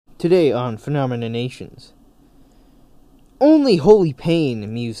Today on Phenomena Nations. Only Holy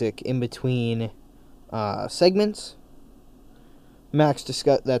Pain music in between segments.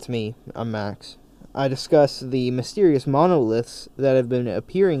 That's me. I'm Max. I discuss the mysterious monoliths that have been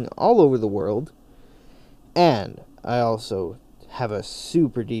appearing all over the world. And I also have a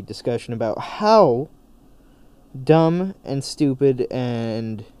super deep discussion about how dumb and stupid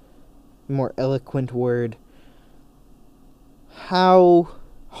and more eloquent word, how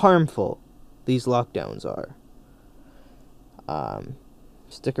harmful these lockdowns are.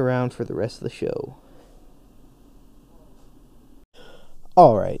 Stick around for the rest of the show.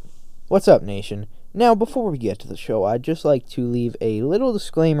 Alright, what's up, nation? Now, before we get to the show, I'd just like to leave a little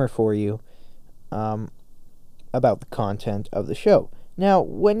disclaimer for you about the content of the show. Now,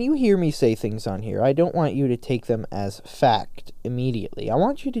 when you hear me say things on here, I don't want you to take them as fact immediately. I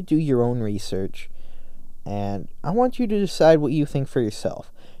want you to do your own research, and I want you to decide what you think for yourself.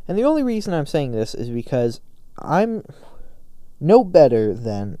 And the only reason I'm saying this is because I'm no better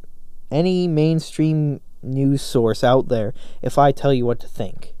than any mainstream news source out there if I tell you what to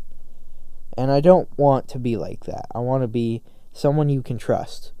think. And I don't want to be like that. I want to be someone you can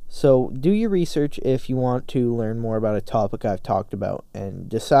trust. So do your research if you want to learn more about a topic I've talked about, and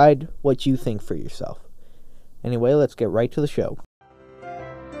decide what you think for yourself. Anyway, let's get right to the show.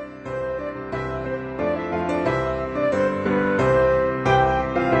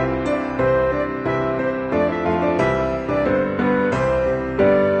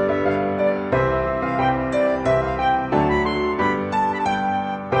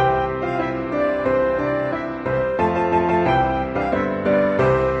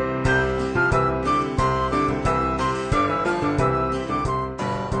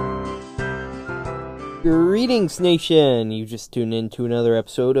 Greetings, nation! You just tuned in to another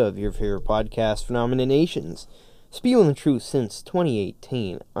episode of your favorite podcast, Phenomena Nations. Spewing the truth since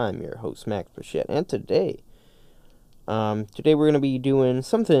 2018. I'm your host, Max Bichette, and today we're going to be doing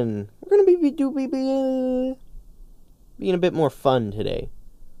something. We're going to be being a bit more fun today.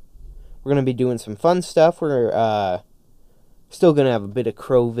 We're going to be doing some fun stuff. We're still going to have a bit of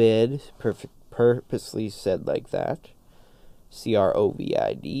Crovid, purposely said like that.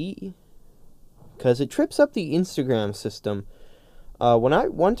 CROVID. Because it trips up the Instagram system.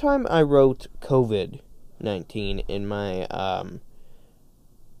 One time I wrote COVID-19 in my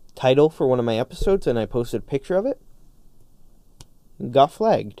title for one of my episodes, and I posted a picture of it. Got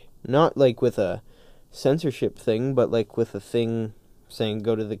flagged. Not like with a censorship thing, but like with a thing saying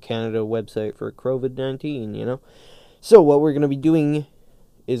go to the Canada website for COVID-19, you know? So what we're going to be doing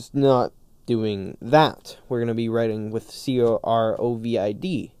is not doing that. We're going to be writing with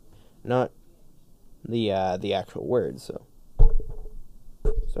CROVID, not the actual words. So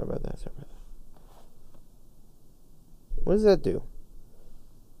sorry about that. What does that do?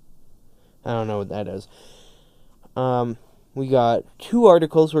 I don't know what that is. We got 2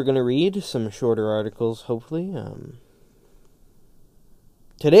 articles we're gonna read, some shorter articles, hopefully.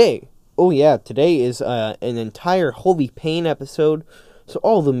 Today is an entire Holy Pain episode. So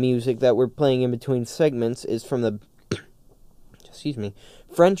all the music that we're playing in between segments is from the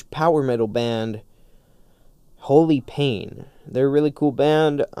French power metal band Holy Pain. They're a really cool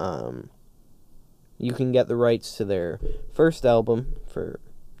band. You can get the rights to their first album for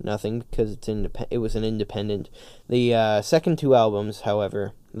nothing because it was an independent. The second 2 albums,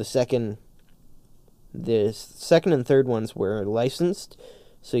 however, the second and third ones were licensed,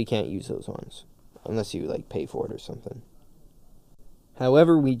 so you can't use those ones unless you like pay for it or something.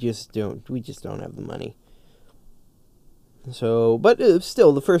 However, we just don't have the money. So, but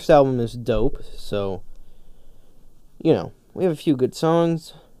still, the first album is dope. So, you know, we have a few good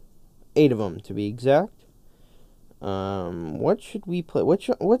songs, 8 of them to be exact. What should we play? Which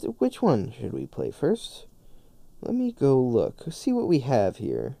one should we play first? Let me go look. See what we have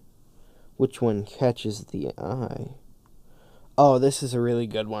here. Which one catches the eye? Oh, this is a really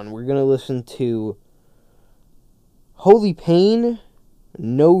good one. We're gonna listen to Holy Pain,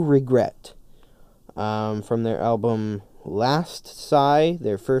 No Regret, from their album Last Sigh,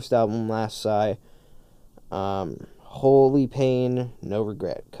 their first album, Last Sigh. Holy Pain, No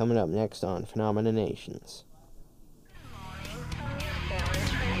Regret. Coming up next on Phenomena Nations.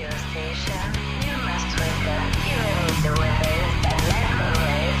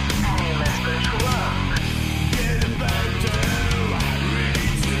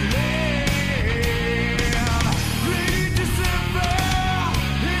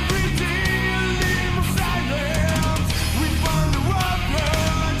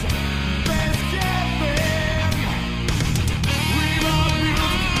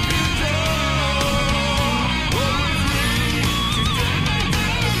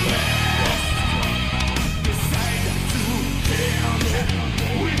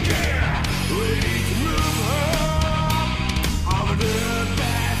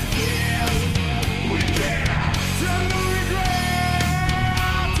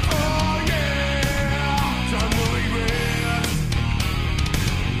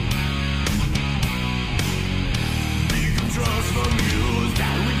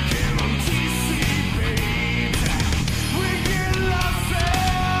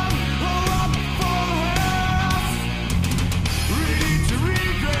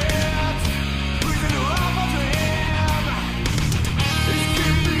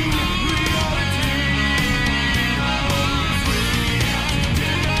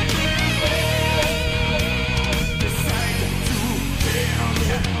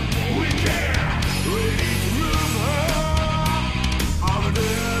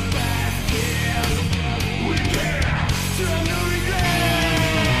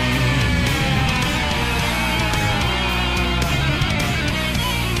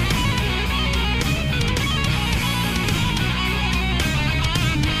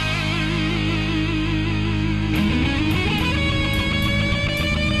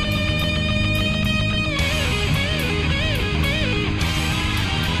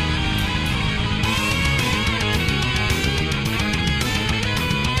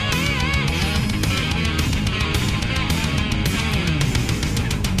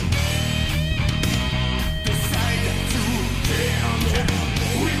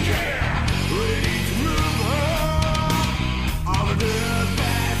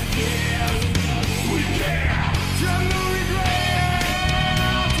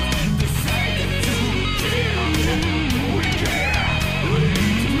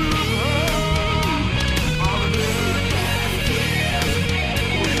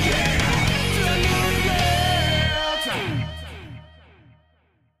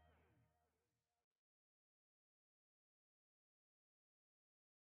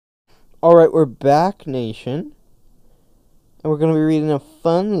 Alright, we're back, nation. And we're going to be reading a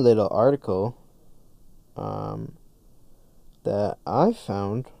fun little article that I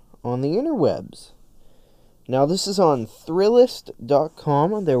found on the interwebs. Now, this is on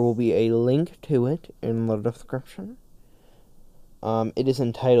Thrillist.com. There will be a link to it in the description. It is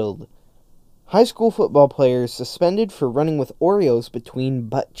entitled, High School Football Players Suspended for Running with Oreos Between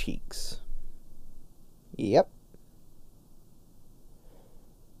Butt Cheeks. Yep.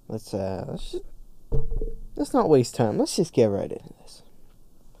 Let's not waste time. Let's just get right into this.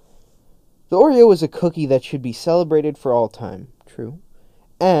 The Oreo is a cookie that should be celebrated for all time. True.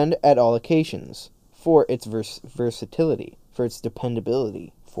 And at all occasions. For its versatility. For its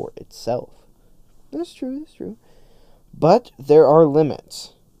dependability. For itself. That's true. But there are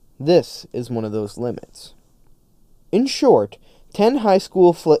limits. This is one of those limits. In short, 10 high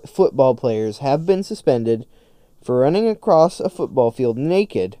school football players have been suspended for running across a football field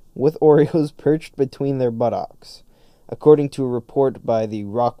naked with Oreos perched between their buttocks, according to a report by the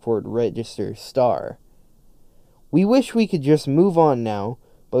Rockford Register-Star. We wish we could just move on now,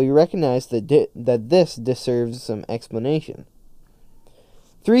 but we recognize that this deserves some explanation.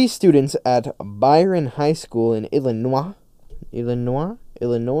 3 students at Byron High School in Illinois,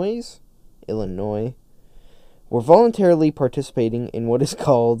 were voluntarily participating in what is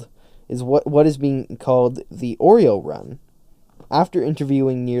being called the Oreo Run. After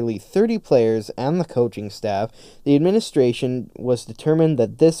interviewing nearly 30 players and the coaching staff, the administration was determined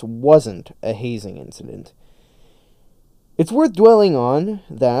that this wasn't a hazing incident. It's worth dwelling on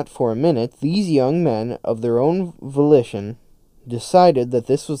that, for a minute, these young men, of their own volition, decided that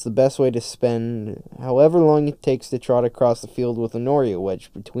this was the best way to spend however long it takes to trot across the field with an Oreo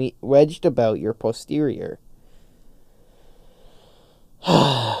wedged about your posterior.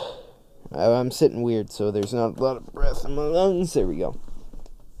 I'm sitting weird, so there's not a lot of breath in my lungs. There we go.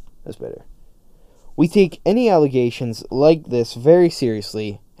 That's better. We take any allegations like this very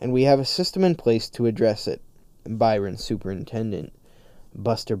seriously, and we have a system in place to address it, Byron's superintendent,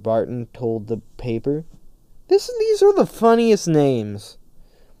 Buster Barton, told the paper. These are the funniest names.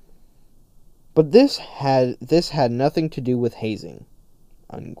 But this had nothing to do with hazing,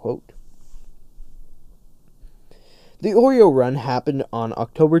 unquote. The Oreo Run happened on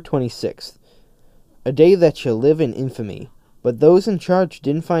October 26th, a day that shall live in infamy, but those in charge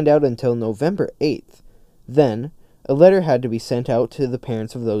didn't find out until November 8th. Then, a letter had to be sent out to the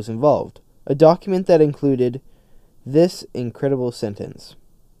parents of those involved, a document that included this incredible sentence.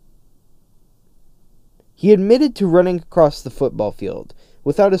 He admitted to running across the football field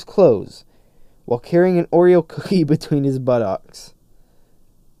without his clothes while carrying an Oreo cookie between his buttocks.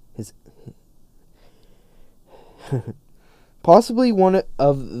 Possibly one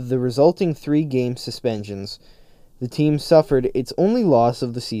of the resulting 3-game suspensions, the team suffered its only loss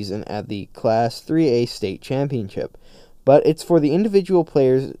of the season at the Class 3A state championship, but it's for the individual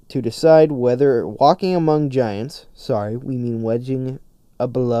players to decide whether walking among giants, wedging a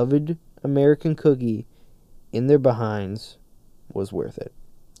beloved American cookie in their behinds, was worth it.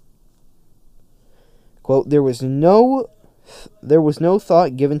 Quote, there was no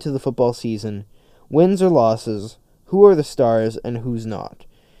thought given to the football season, wins or losses, who are the stars and who's not,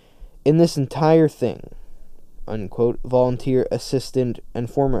 in this entire thing, unquote, volunteer assistant and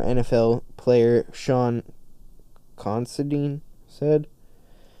former NFL player Sean Considine said,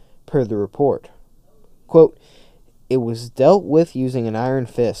 per the report. Quote, it was dealt with using an iron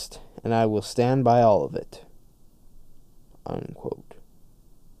fist, and I will stand by all of it, unquote.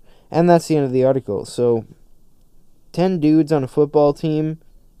 And that's the end of the article. So, 10 dudes on a football team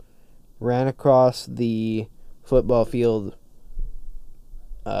ran across the football field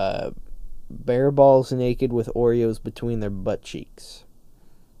bare balls naked with Oreos between their butt cheeks.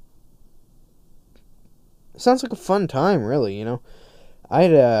 Sounds like a fun time, really, you know.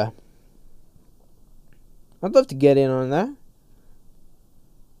 I'd love to get in on that.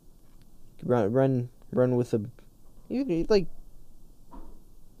 Run with a, like,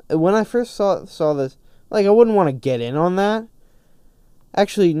 when I first saw this, like, I wouldn't want to get in on that.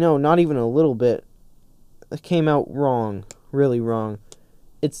 Actually, no, not even a little bit. It came out wrong, really wrong.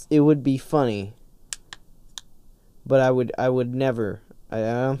 It would be funny, but I would never. I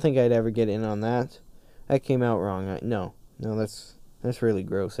don't think I'd ever get in on that. That came out wrong. No, that's really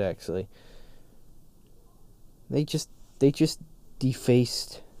gross, actually. They just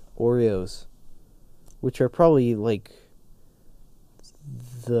defaced Oreos, which are probably like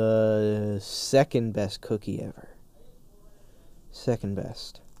the second best cookie ever. Second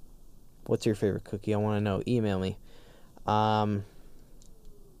best. What's your favorite cookie? I want to know. Email me.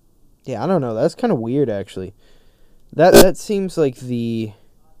 Yeah, I don't know. That's kind of weird, actually. That seems like the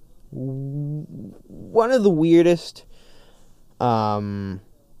one of the weirdest, what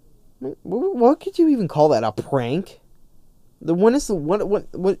could you even call that? A prank? One of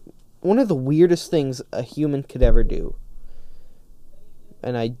the weirdest things a human could ever do.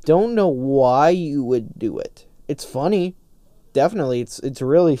 And I don't know why you would do it. It's funny. Definitely, it's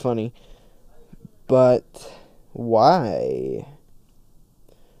really funny. But why?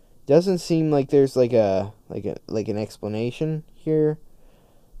 Doesn't seem like there's like an explanation here.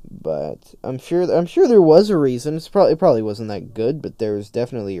 But I'm sure there was a reason. It probably wasn't that good, but there was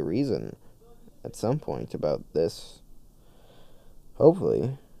definitely a reason at some point about this.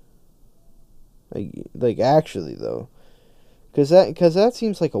 Hopefully. Like actually though. Cuz that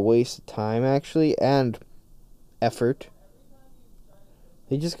seems like a waste of time actually, and effort.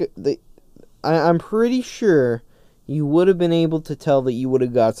 I'm pretty sure you would have been able to tell that you would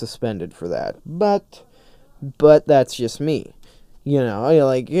have got suspended for that. But that's just me.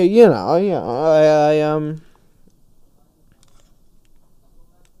 Like,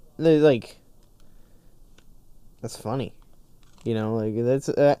 that's funny. That's,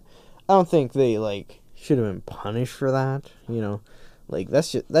 I don't think they, should have been punished for that,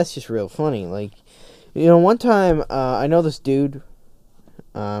 That's just real funny. One time, I know this dude,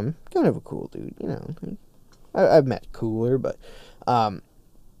 kind of a cool dude, I've met cooler, but,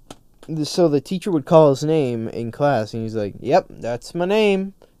 so the teacher would call his name in class, and he's like, "Yep, that's my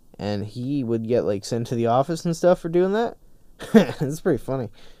name," and he would get sent to the office and stuff for doing that. It's pretty funny.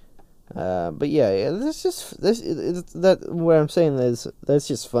 But yeah, what I'm saying is that's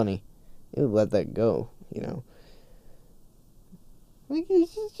just funny. You let that go,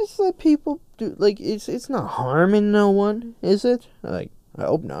 just let people do. It's not harming no one, is it? I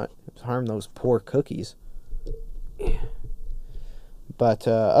hope not. It's harm those poor cookies. Yeah. But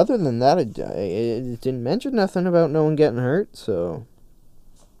other than that, it didn't mention nothing about no one getting hurt, so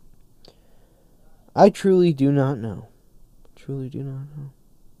I truly do not know. Truly do not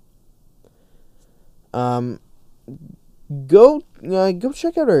know. Go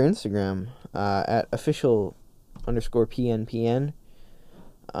check out our Instagram at official_PNPN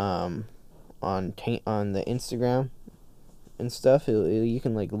on the Instagram and stuff. You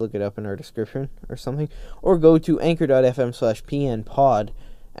can look it up in our description or something, or go to anchor.fm/pnpod,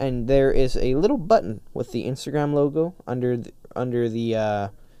 and there is a little button with the Instagram logo under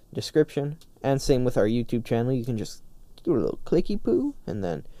the description, and same with our YouTube channel. You can just do a little clicky poo and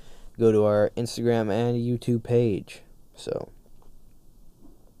then go to our Instagram and YouTube page. So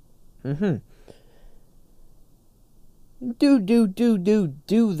do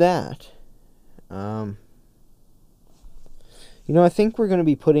that. I think we're going to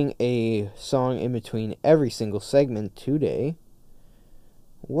be putting a song in between every single segment today.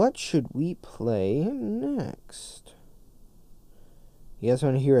 What should we play next? You guys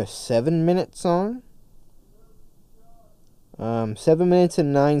want to hear a 7-minute song? 7 minutes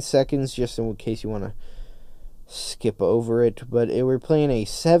and 9 seconds, just in case you want to skip over it. But we're playing a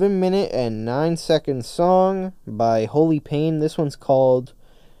 7-minute and 9-second song by Holy Pain. This one's called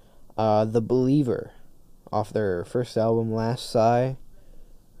The Believer, off their first album, Last Sigh.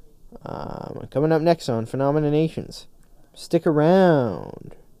 Coming up next on Phenomena Nations. Stick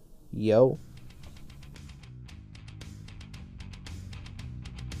around. Yo.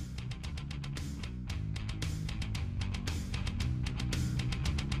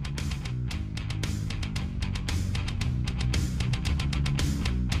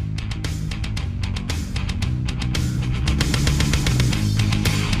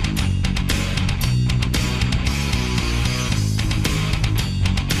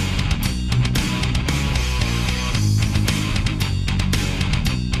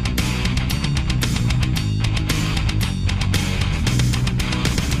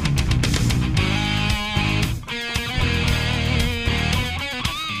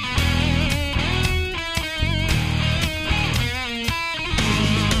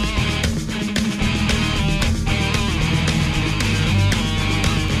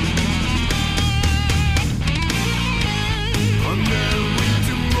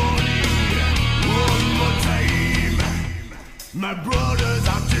 My brothers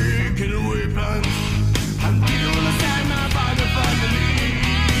are taking weapons. I'm giving a sign my father family.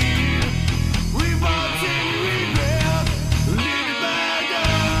 We bought in regret, lead back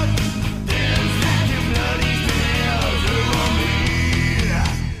up. There's like bloody tales around me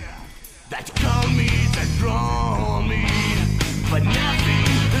that call me, that draw me, but nothing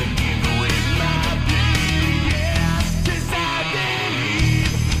to give away my pain. Yeah, 'cause I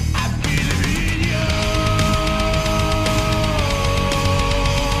believe in you.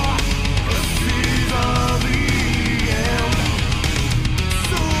 A season of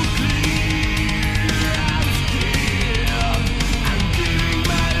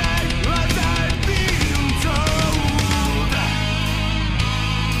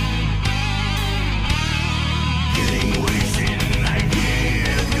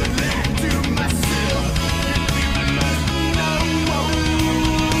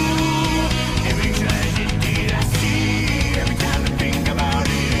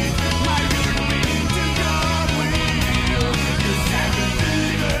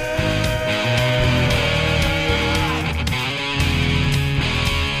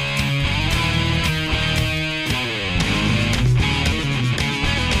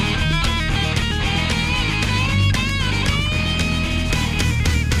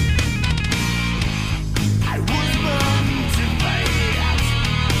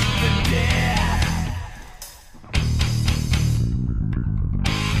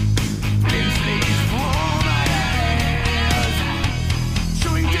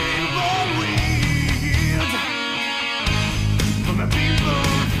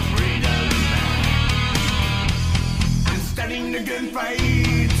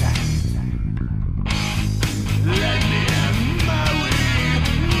fate. Let me have my way,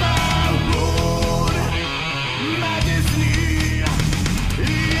 my road, my destiny.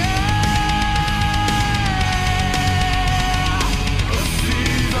 Yeah,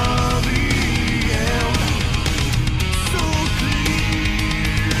 seas of the end, so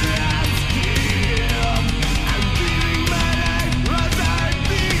clear and scared. I'm living my life as I've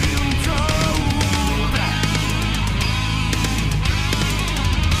been told.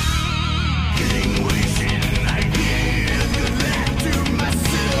 Getting wasted, I give the land to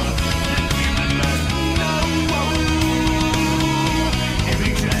myself. People must know.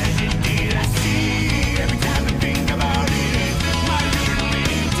 Every tragedy I see, every time I think about it, my little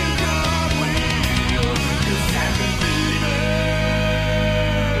mean to come with, 'cause I'm a believer.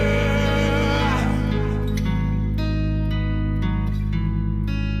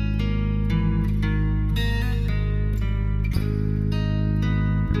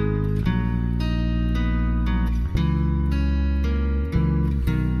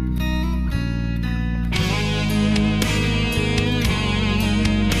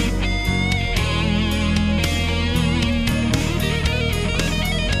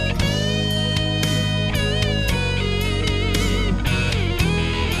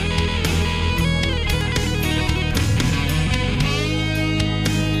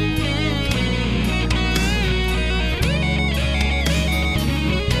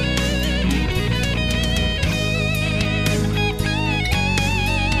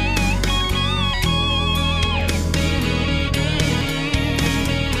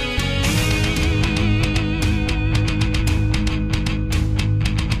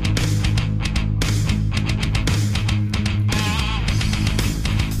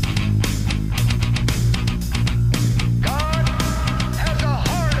 God has a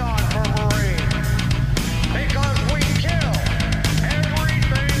hard-on for Marines because we kill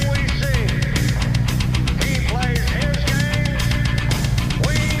everything we see. He plays his game,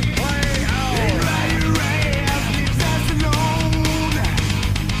 we play ours. And right leaves us alone.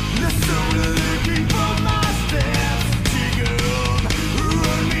 The soul looking for my steps, triggered,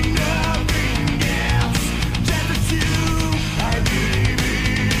 running nothing else. Just the truth I believe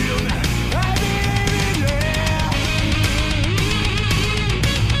in. I believe in love.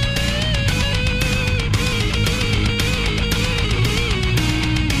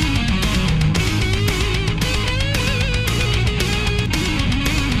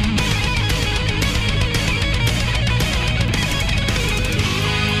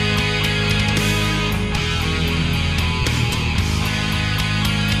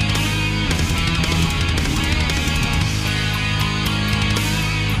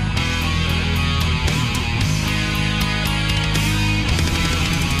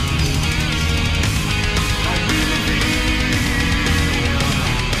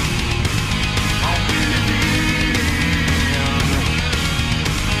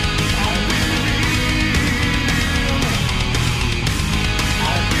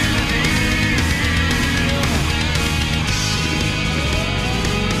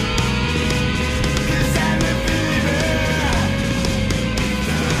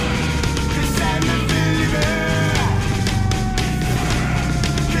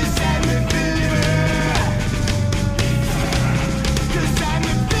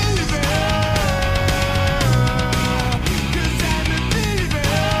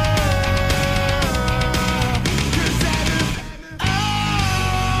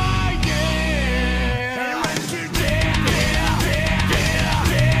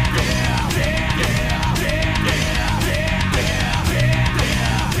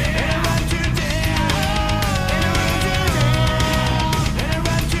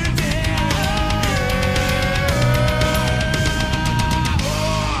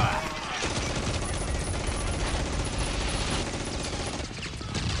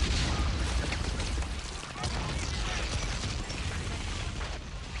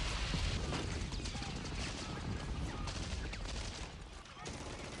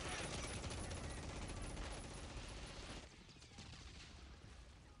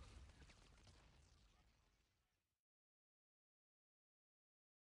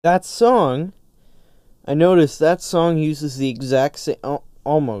 That song, I noticed that song uses the exact same,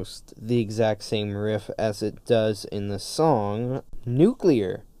 almost the exact same riff as it does in the song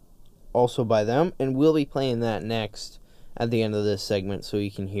Nuclear, also by them, and we'll be playing that next at the end of this segment so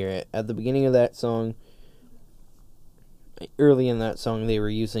you can hear it. At the beginning of that song, early in that song, they were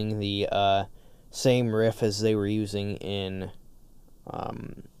using the same riff as they were using in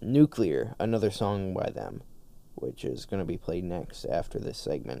Nuclear, another song by them, which is going to be played next after this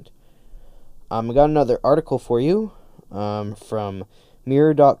segment. I got another article for you. from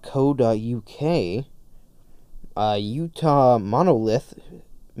mirror.co.uk. Utah monolith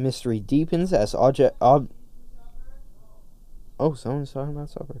mystery deepens as someone's talking about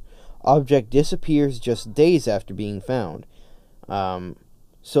supper. Object disappears just days after being found.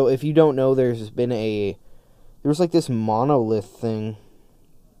 So if you don't know, there was like this monolith thing.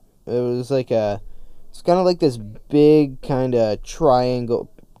 It's kind of like this big kind of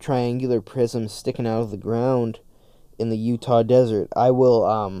triangular prism sticking out of the ground in the Utah desert. I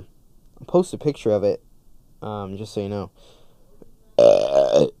will post a picture of it, just so you know.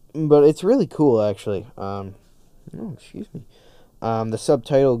 But it's really cool, actually. Excuse me. The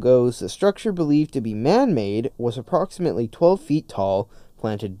subtitle goes, "The structure believed to be man-made was approximately 12 feet tall,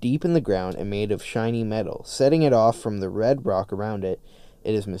 planted deep in the ground, and made of shiny metal. Setting it off from the red rock around it,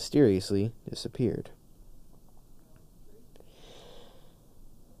 it has mysteriously disappeared."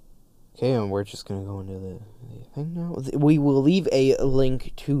 Okay, and we're just going to go into the thing now. We will leave a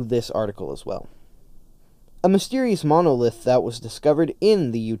link to this article as well. A mysterious monolith that was discovered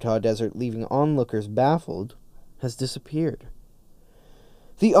in the Utah desert, leaving onlookers baffled, has disappeared.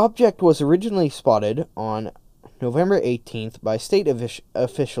 The object was originally spotted on November 18th by state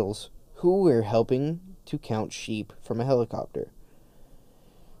officials who were helping to count sheep from a helicopter.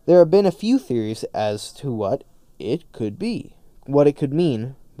 There have been a few theories as to what it could mean,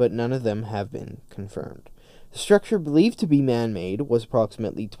 but none of them have been confirmed. The structure, believed to be man-made, was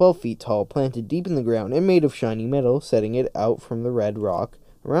approximately 12 feet tall, planted deep in the ground, and made of shiny metal, setting it out from the red rock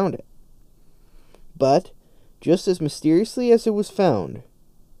around it. But, just as mysteriously as it was found,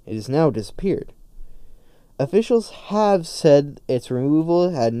 it has now disappeared. Officials have said its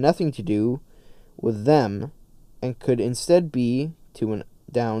removal had nothing to do with them and could instead be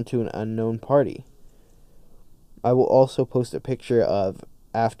down to an unknown party. I will also post a picture of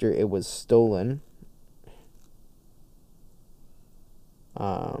after it was stolen.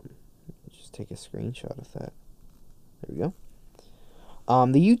 Just take a screenshot of that. There we go.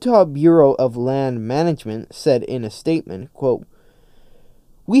 The Utah Bureau of Land Management said in a statement, quote,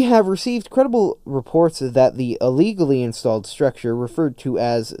 "We have received credible reports that the illegally installed structure, referred to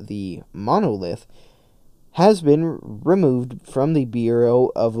as the monolith, has been removed from the Bureau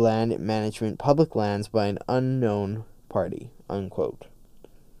of Land Management public lands by an unknown party," unquote.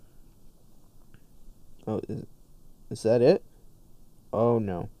 Oh, is that it? Oh,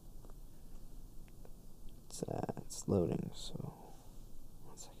 no. It's loading, so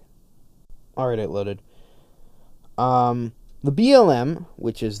 1 second. Alright, it loaded. The BLM,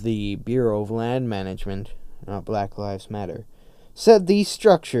 which is the Bureau of Land Management, not Black Lives Matter, said the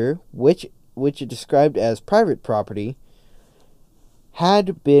structure, which it described as private property,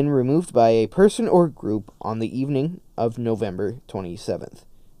 had been removed by a person or group on the evening of November 27th.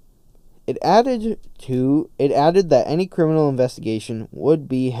 It added that any criminal investigation would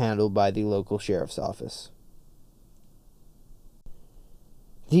be handled by the local sheriff's office.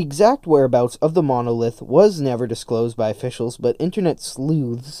 The exact whereabouts of the monolith was never disclosed by officials, but internet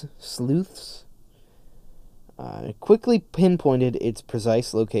sleuths quickly pinpointed its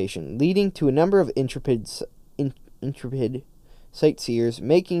precise location, leading to a number of intrepid sightseers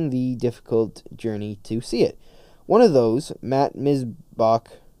making the difficult journey to see it. One of those, Matt Misbach,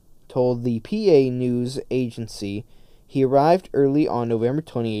 told the PA news agency he arrived early on November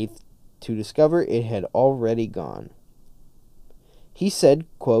 28th to discover it had already gone. He said,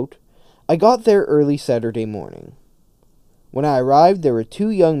 quote, "I got there early Saturday morning. When I arrived, there were 2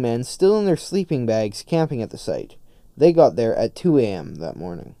 young men still in their sleeping bags camping at the site. They got there at 2 a.m. that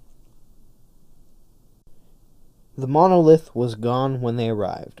morning. The monolith was gone when they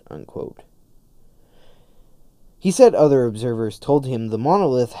arrived," unquote. He said other observers told him the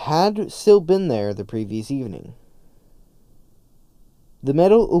monolith had still been there the previous evening. The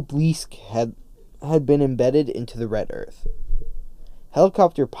metal obelisk had been embedded into the red earth.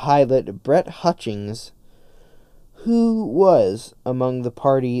 Helicopter pilot Brett Hutchings, who was among the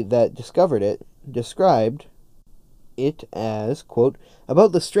party that discovered it, described it as, quote,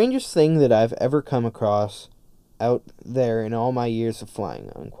 "about the strangest thing that I've ever come across out there in all my years of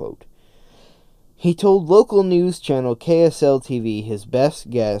flying," unquote. He told local news channel KSL-TV his best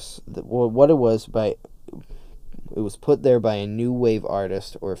guess that what it was put there by a new wave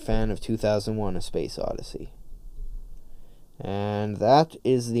artist or a fan of 2001: A Space Odyssey. And that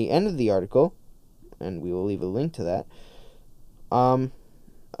is the end of the article, and we will leave a link to that. I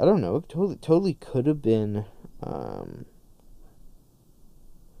don't know, it totally could have been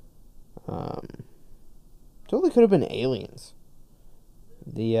aliens.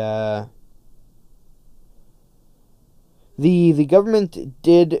 The government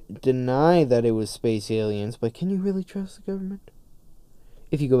did deny that it was space aliens, but can you really trust the government?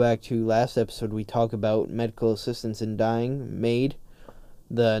 If you go back to last episode, we talk about medical assistance in dying made.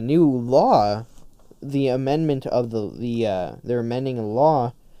 The new law, the amendment of they're amending a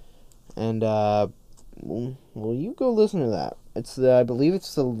law, and well, you go listen to that. I believe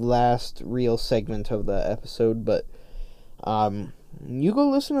it's the last real segment of the episode, but you go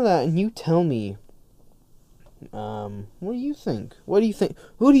listen to that and you tell me. What do you think? What do you think?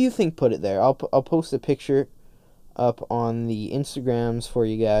 Who do you think put it there? I'll post a picture up on the Instagrams for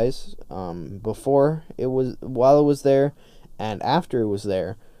you guys. While it was there, and after it was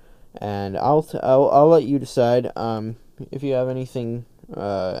there, and I'll let you decide. If you have anything,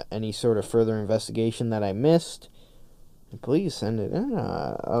 any sort of further investigation that I missed, please send it in.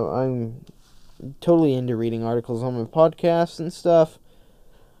 I'm totally into reading articles on my podcast and stuff.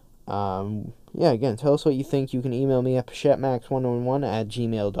 Yeah, again, tell us what you think. You can email me at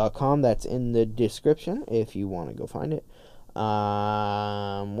pachetmax111@gmail.com. That's in the description if you want to go find it.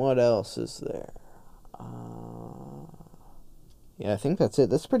 What else is there? Yeah, I think that's it.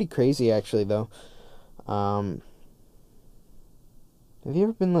 That's pretty crazy, actually, though. Have you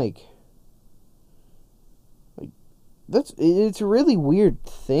ever been, it's a really weird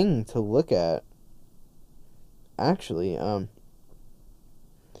thing to look at, actually.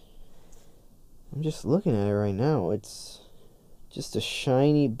 I'm just looking at it right now. It's just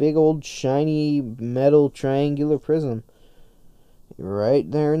a big old shiny metal triangular prism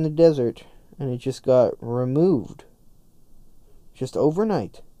right there in the desert, and it just got removed just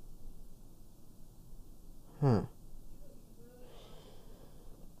overnight.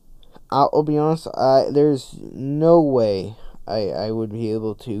 I'll be honest, there's no way I would be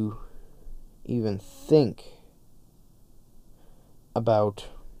able to even think about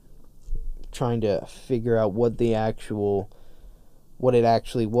trying to figure out what it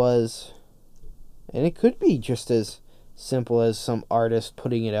actually was. And it could be just as simple as some artist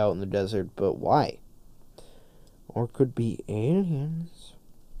putting it out in the desert, but why? Or it could be aliens.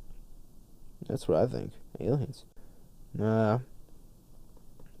 That's what I think. Aliens. Yeah.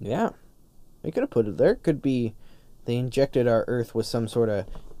 They could have put it there. It could be they injected our Earth with some sort of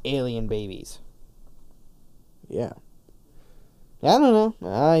alien babies. Yeah. I don't know.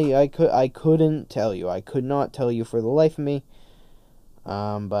 I couldn't tell you. I could not tell you for the life of me.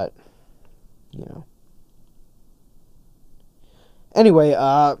 But Anyway,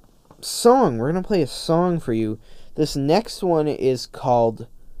 song. We're gonna play a song for you. This next one is called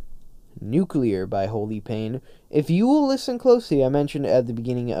Nuclear by Holy Pain. If you will listen closely, I mentioned at the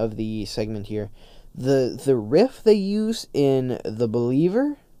beginning of the segment here, the riff they use in The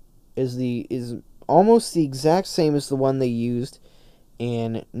Believer is almost the exact same as the one they used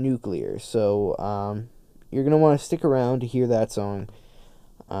in Nuclear. So you're going to want to stick around to hear that song.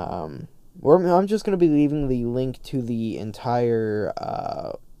 I'm just going to be leaving the link to the entire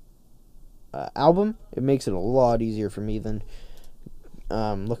album. It makes it a lot easier for me than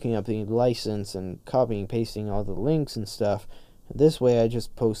looking up the license and copying and pasting all the links and stuff. This way I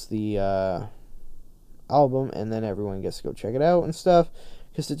just post the album and then everyone gets to go check it out and stuff,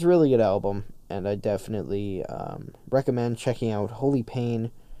 because it's a really good album, and I definitely recommend checking out Holy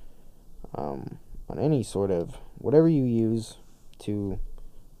Pain on any sort of, whatever you use to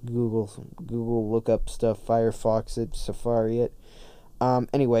Google look up stuff, Firefox it, Safari it.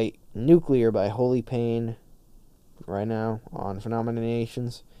 Anyway, Nuclear by Holy Pain right now on Phenomena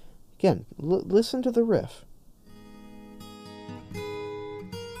Nations. Again, listen to the riff.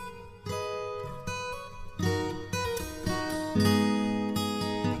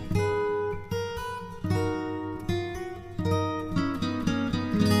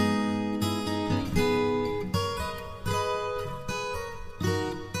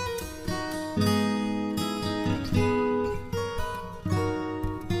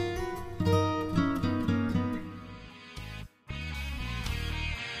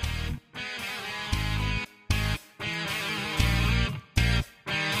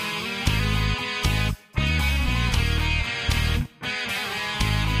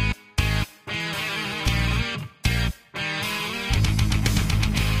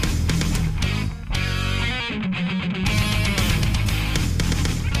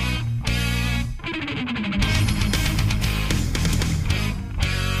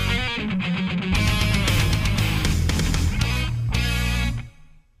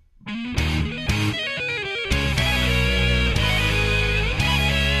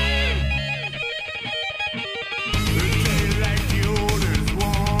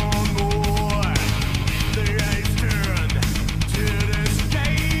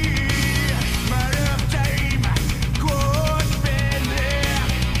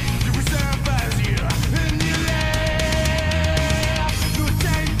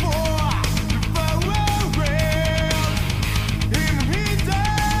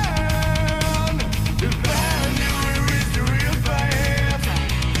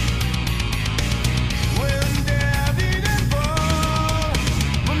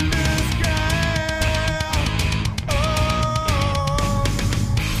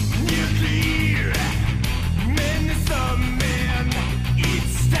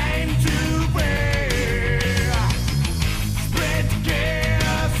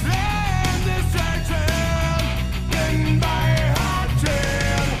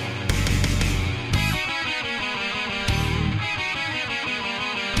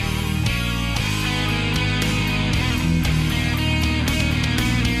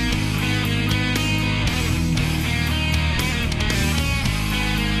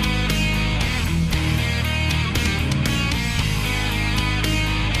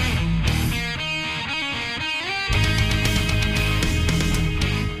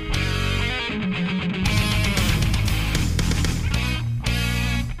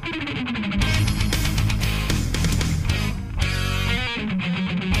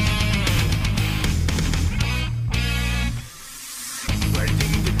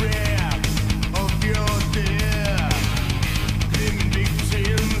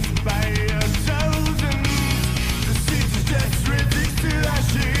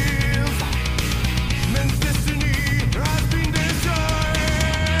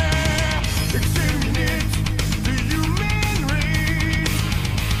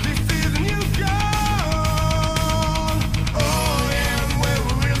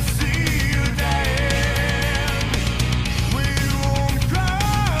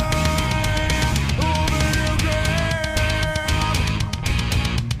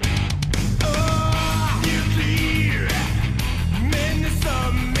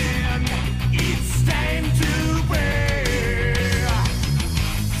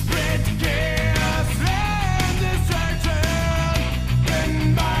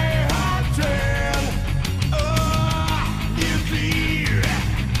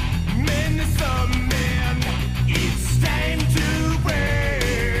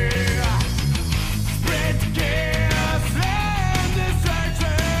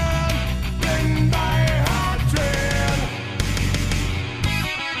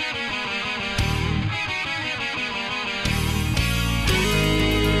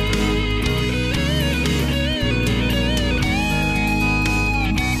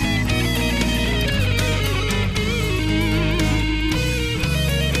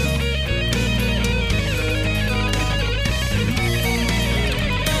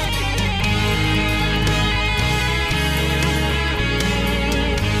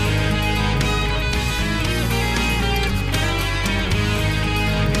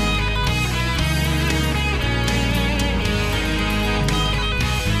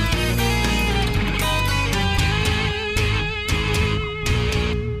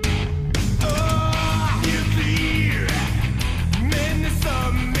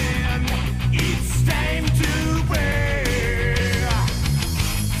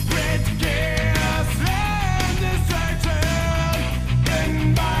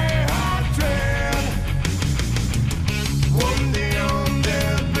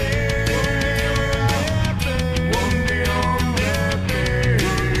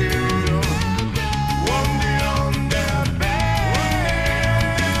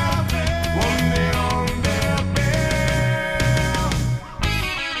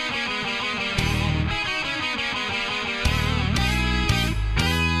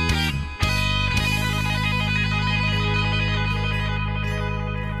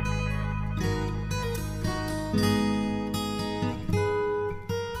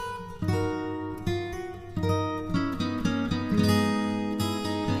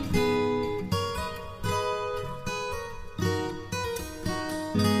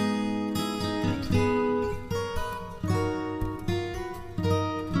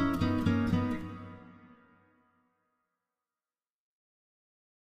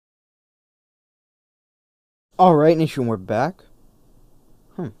 Alright, Nation, we're back.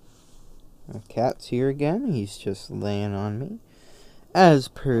 The cat's here again. He's just laying on me. As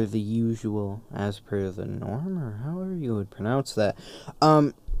per the usual, as per the norm, or however you would pronounce that.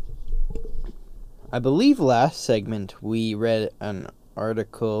 I believe last segment we read an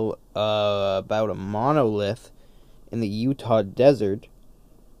article about a monolith in the Utah desert.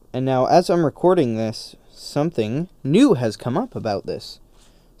 And now, as I'm recording this, something new has come up about this.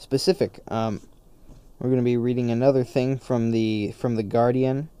 Specific. We're going to be reading another thing from the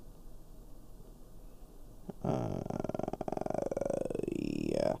Guardian.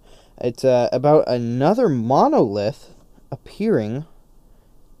 Yeah. It's about another monolith appearing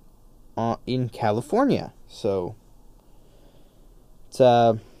in California. So, it's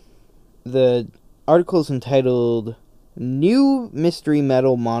the article is entitled "New Mystery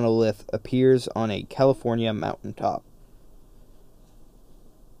Metal Monolith Appears on a California Mountaintop."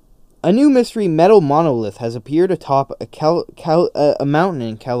 A new mystery metal monolith has appeared atop a mountain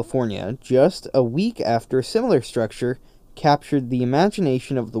in California just a week after a similar structure captured the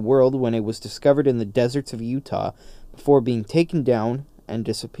imagination of the world when it was discovered in the deserts of Utah before being taken down and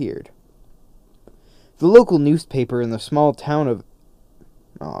disappeared. The local newspaper in the small town of...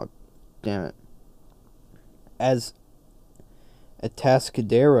 Oh, damn it. As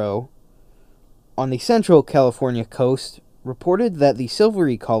Atascadero on the central California coast reported that the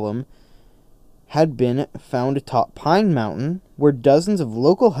silvery column had been found atop Pine Mountain, where dozens of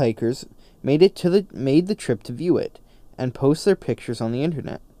local hikers made the trip to view it and post their pictures on the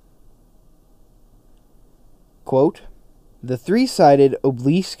internet. Quote, the three-sided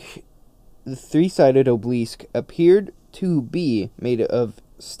obelisk appeared to be made of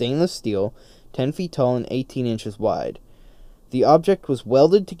stainless steel, 10 feet tall and 18 inches wide. The object was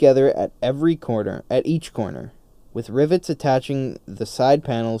welded together at each corner, with rivets attaching the side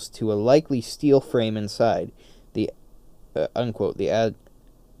panels to a likely steel frame inside, the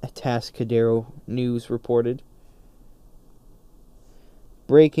Atascadero News reported.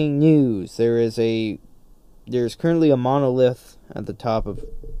 Breaking news. There's currently a monolith at the top of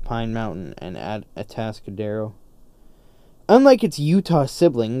Pine Mountain and at Atascadero. Unlike its Utah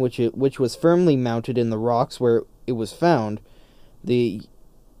sibling, which was firmly mounted in the rocks where it was found, the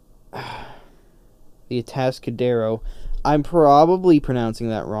Atascadero, I'm probably pronouncing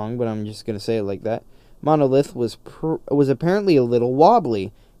that wrong, but I'm just going to say it like that, monolith was apparently a little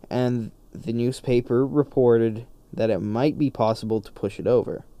wobbly, and the newspaper reported that it might be possible to push it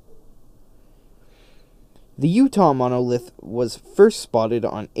over. The Utah monolith was first spotted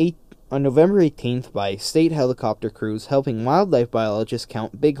on November 18th by state helicopter crews helping wildlife biologists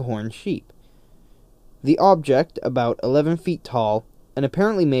count bighorn sheep. The object, about 11 feet tall and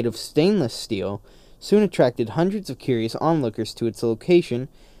apparently made of stainless steel, soon attracted hundreds of curious onlookers to its location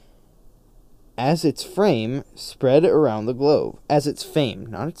as its fame spread around the globe. As its fame,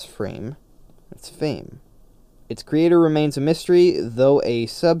 not its frame, its fame. Its creator remains a mystery, though a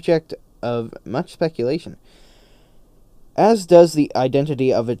subject of much speculation, as does the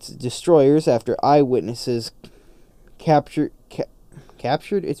identity of its destroyers after eyewitnesses captured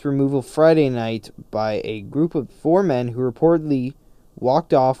its removal Friday night by a group of 4 men who reportedly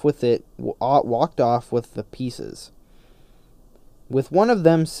walked off with the pieces, with one of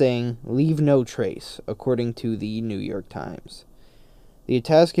them saying, "Leave no trace," according to the New York Times. The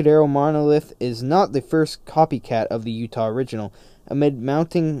Atascadero monolith is not the first copycat of the Utah original. Amid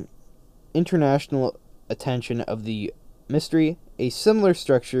mounting international attention of the mystery, a similar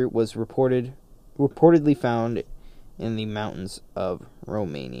structure was reportedly found in the mountains of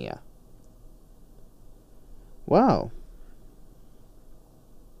Romania. Wow.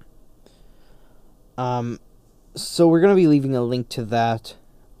 So we're going to be leaving a link to that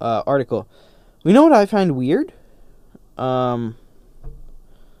article. You know what I find weird?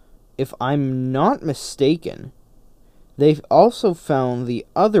 If I'm not mistaken, they've also found the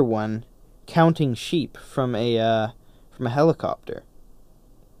other one counting sheep from a helicopter.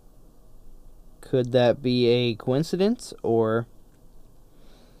 Could that be a coincidence, or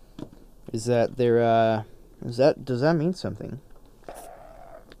is that does that mean something?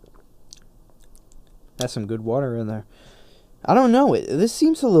 Has some good water in there. I don't know. This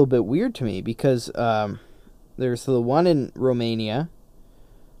seems a little bit weird to me because there's the one in Romania.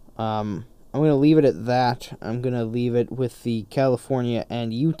 I'm going to leave it at that. I'm going to leave it with the California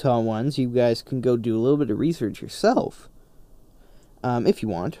and Utah ones. You guys can go do a little bit of research yourself, if you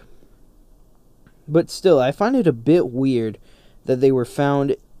want. But still, I find it a bit weird that they were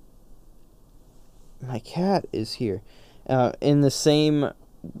found... My cat is here. In the same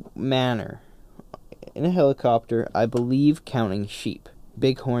manner. In a helicopter, I believe, counting sheep.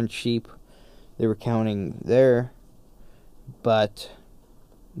 Bighorn sheep. they were counting there. But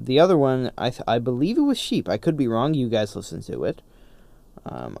the other one, I believe it was sheep. I could be wrong. You guys listened to it.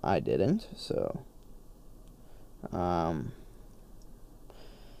 I didn't, so...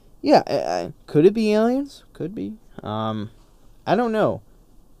 yeah, could it be aliens? Could be. I don't know.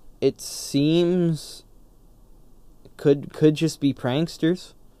 It seems... Could just be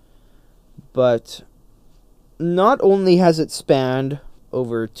pranksters. But not only has it spanned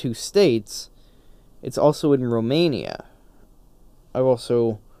over 2 states, it's also in Romania. I've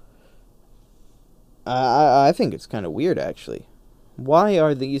also... I think it's kind of weird, actually. Why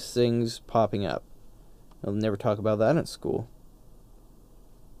are these things popping up? They'll never talk about that in school.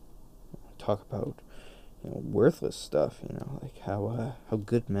 Talk about, worthless stuff, like how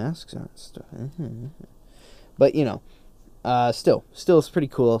good masks are and stuff. But, still it's pretty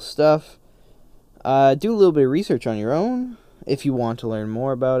cool stuff. Do a little bit of research on your own if you want to learn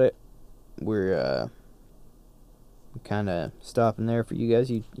more about it. We're kind of stopping there for you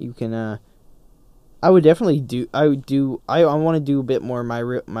guys. You can I would definitely do. I want to do a bit more of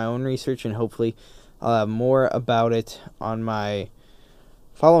my own research, and hopefully I'll have more about it on my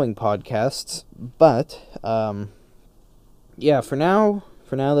following podcasts. But yeah, for now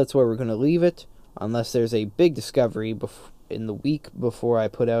that's where we're going to leave it, unless there's a big discovery in the week before I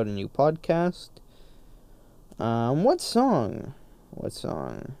put out a new podcast. What song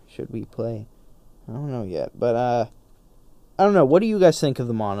should we play? I don't know yet, but I don't know. What do you guys think of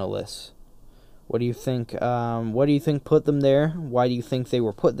the Monoliths? What do you think? What do you think put them there? Why do you think they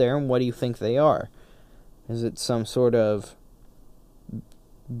were put there? And what do you think they are? Is it some sort of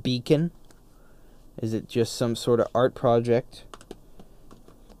beacon? Is it just some sort of art project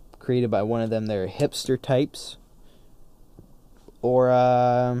created by one of them, their hipster types? Or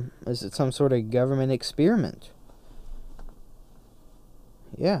is it some sort of government experiment?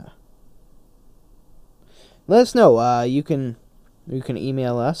 Yeah. Let us know. You can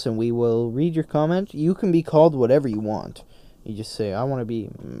email us and we will read your comment. You can be called whatever you want. You just say,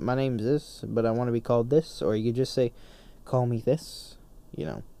 my name's this, but I want to be called this. Or you could just say, call me this,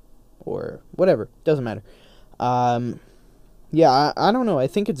 or whatever. Doesn't matter. Yeah, I don't know. I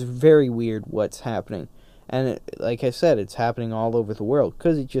think it's very weird what's happening. And like I said, it's happening all over the world.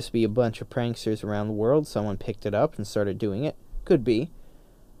 Could it just be a bunch of pranksters around the world? Someone picked it up and started doing it. Could be.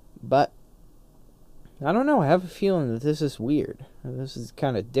 But I don't know. I have a feeling that this is weird. This is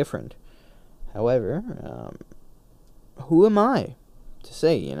kind of different. However, who am I to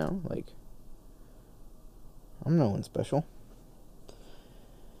say, like, I'm no one special.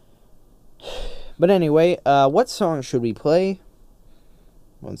 But anyway, what song should we play?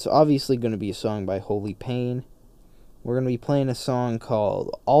 Well, it's obviously going to be a song by Holy Pain. We're going to be playing a song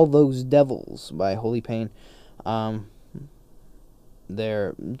called All Those Devils by Holy Pain. I'm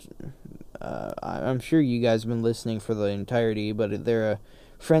sure you guys have been listening for the entirety, but they're a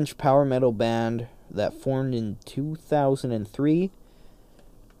French power metal band that formed in 2003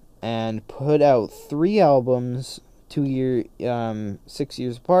 and put out 3 albums 6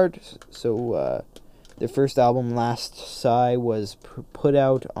 years apart. So their first album, Last Sigh, was put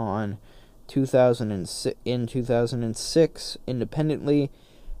out in 2006 independently,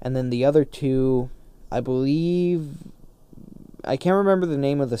 and then the other 2, I believe, I can't remember the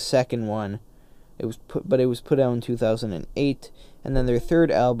name of the second one. It was put out in 2008, and then their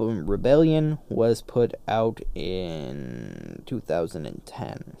third album, Rebellion, was put out in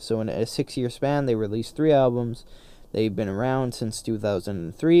 2010. So in a 6-year span, they released 3 albums. They've been around since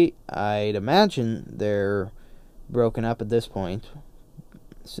 2003. I'd imagine they're broken up at this point,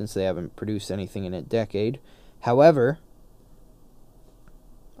 since they haven't produced anything in a decade. However,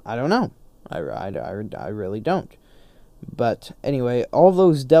 I don't know. I really don't. But anyway, All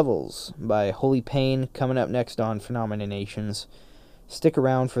Those Devils by Holy Pain coming up next on Phenomenations. Stick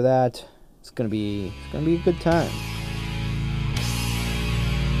around for that. It's gonna be a good time.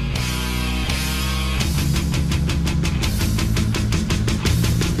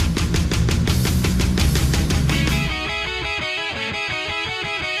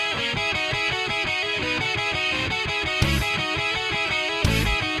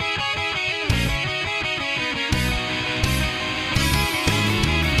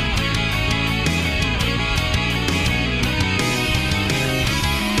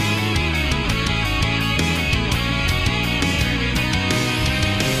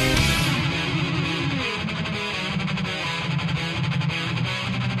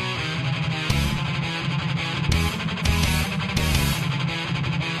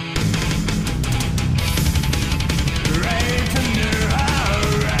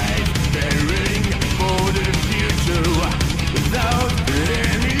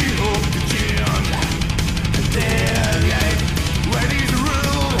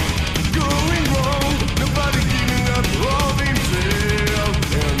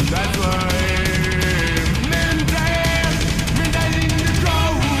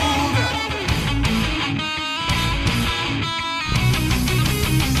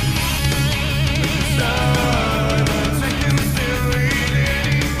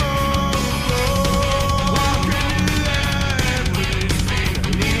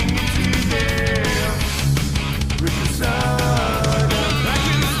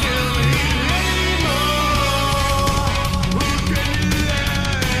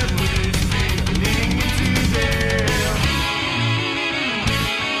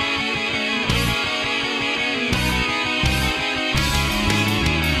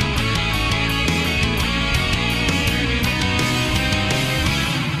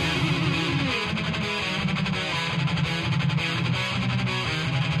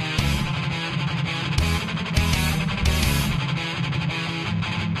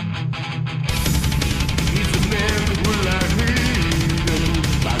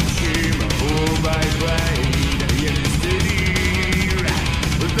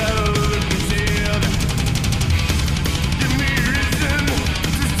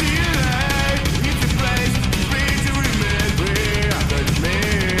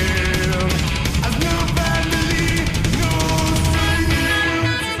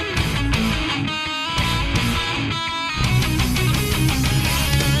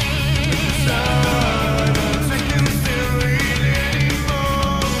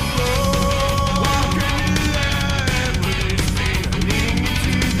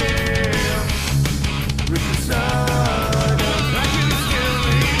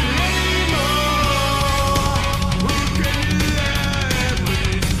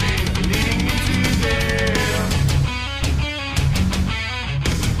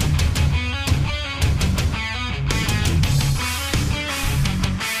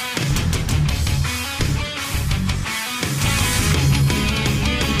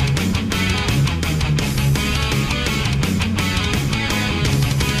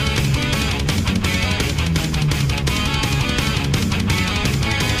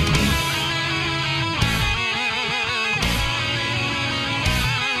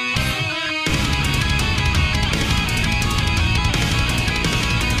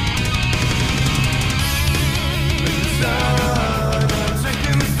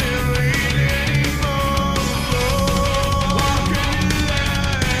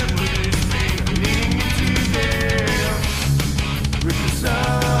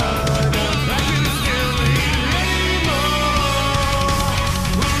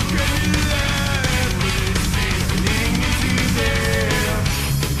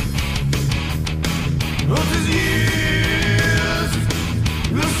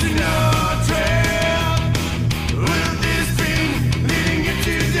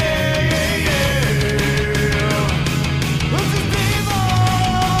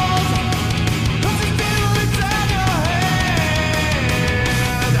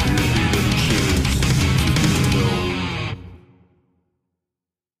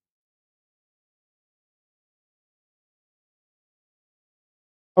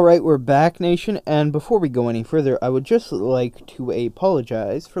 Alright, we're back, Nation, and before we go any further, I would just like to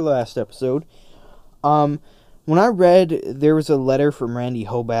apologize for last episode. When I read, there was a letter from Randy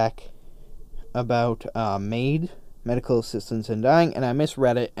Hoback about medical assistance in dying, and I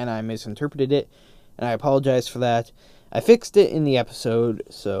misread it, and I misinterpreted it, and I apologize for that. I fixed it in the episode,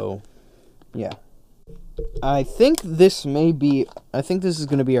 so, yeah. I think this is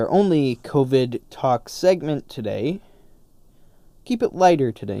going to be our only COVID talk segment today. Keep it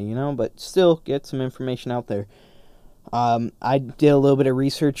lighter today, but still get some information out there. I did a little bit of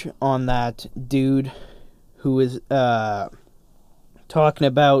research on that dude who was talking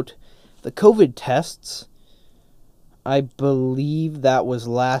about the COVID tests. I believe that was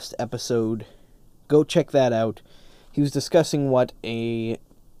last episode. Go check that out. He was discussing what a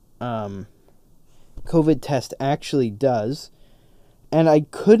COVID test actually does, and I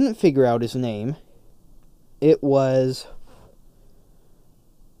couldn't figure out his name. It was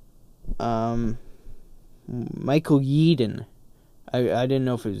Michael Yeadon. I didn't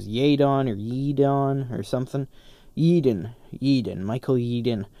know if it was Yadon or Yeadon or something. Michael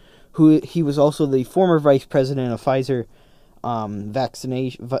Yeadon, who he was also the former vice president of Pfizer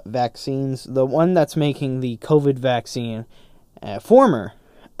vaccines, the one that's making the COVID vaccine, former,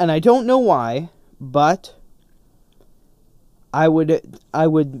 and I don't know why, but I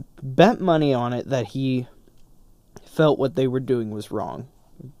would bet money on it that he felt what they were doing was wrong.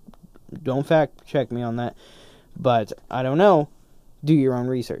 Don't fact check me on that, but I don't know. Do your own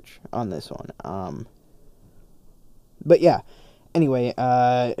research on this one. But yeah. Anyway,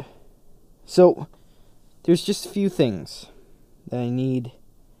 so there's just a few things that I need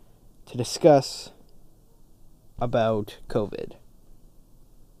to discuss about COVID.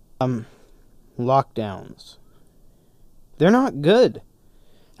 Lockdowns. They're not good.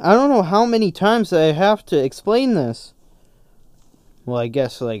 I don't know how many times I have to explain this. Well, I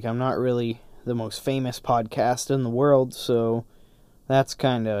guess, I'm not really the most famous podcast in the world, so that's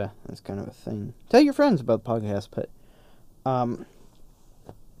kind of a thing. Tell your friends about the podcast, but,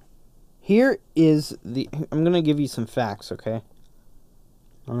 here is I'm gonna give you some facts, okay?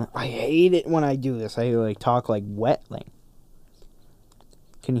 I hate it when I do this. I, talk, wetly.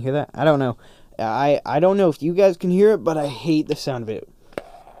 Can you hear that? I don't know. I don't know if you guys can hear it, but I hate the sound of it.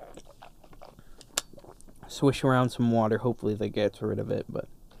 Swish around some water. Hopefully that gets rid of it. But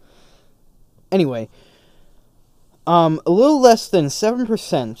anyway, a little less than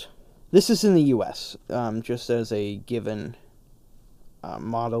 7%. This is in the U.S. Just as a given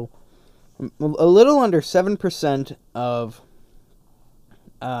model. A little under 7% of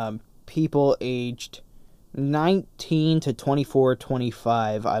people aged 19 to 24,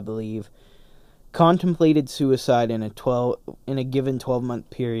 25, I believe, contemplated suicide in a given 12-month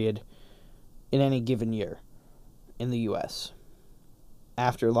period in any given year in the U.S.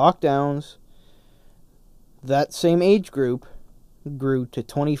 After lockdowns, that same age group grew to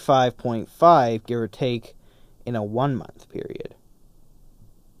 25.5, give or take, in a 1-month period.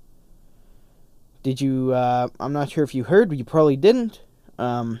 Did you, I'm not sure if you heard, but you probably didn't.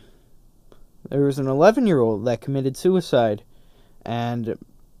 There was an 11-year-old that committed suicide, and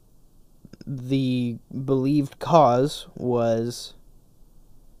the believed cause was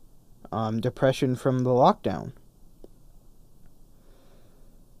depression from the lockdown.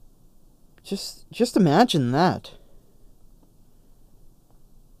 Just imagine that.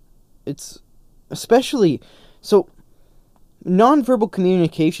 It's especially so. Nonverbal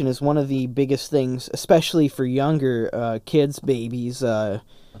communication is one of the biggest things, especially for younger kids, babies,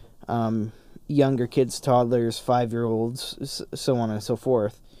 younger kids, toddlers, 5-year-olds, so on and so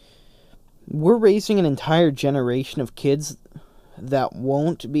forth. We're raising an entire generation of kids that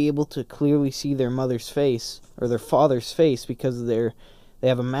won't be able to clearly see their mother's face or their father's face because they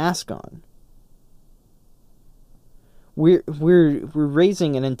have a mask on. We're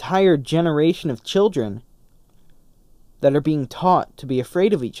raising an entire generation of children that are being taught to be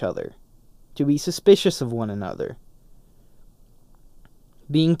afraid of each other, to be suspicious of one another,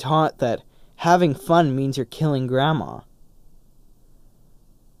 being taught that having fun means you're killing grandma,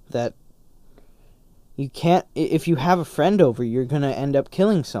 that you can't, if you have a friend over, you're going to end up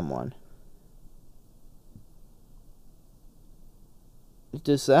killing someone.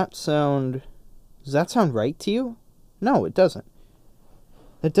 Does that sound right to you? No, it doesn't.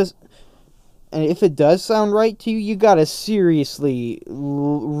 And if it does sound right to you, you gotta seriously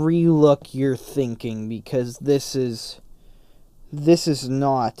relook your thinking, because this is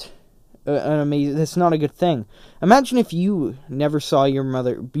not that's not a good thing. Imagine if you never saw your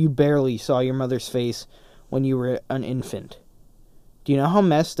mother, you barely saw your mother's face when you were an infant. Do you know how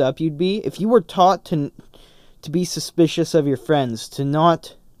messed up you'd be? If you were taught to be suspicious of your friends, to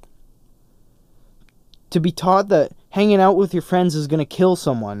not To be taught that hanging out with your friends is going to kill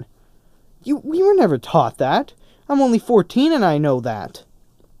someone. We were never taught that. I'm only 14 and I know that.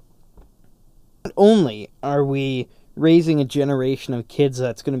 Not only are we raising a generation of kids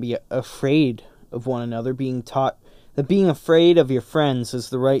that's going to be afraid of one another, being taught that being afraid of your friends is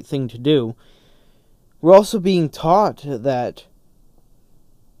the right thing to do, we're also being taught that...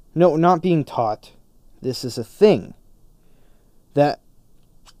 No, not being taught. This is a thing. That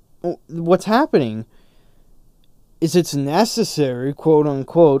what's happening is it's necessary, quote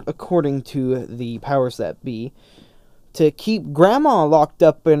unquote, according to the powers that be, to keep grandma locked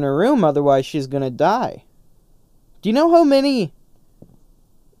up in her room, otherwise she's gonna die. Do you know how many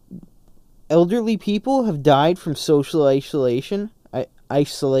elderly people have died from social isolation?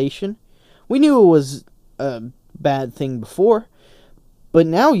 We knew it was a bad thing before, but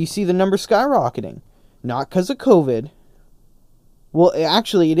now you see the number skyrocketing. Not because of COVID. Well,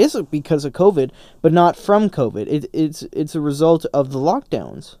 actually, it is because of COVID, but not from COVID. It's a result of the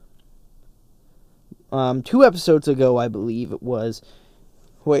lockdowns. 2 episodes ago, I believe it was...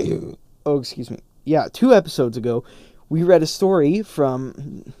 excuse me. Yeah, 2 episodes ago, we read a story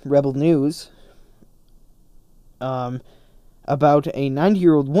from Rebel News about a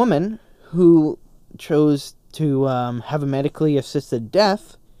 90-year-old woman who chose to have a medically assisted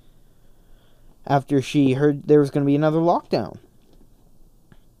death after she heard there was going to be another lockdown.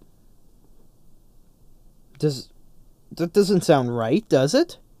 That doesn't sound right, does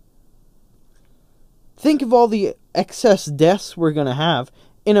it? Think of all the excess deaths we're going to have.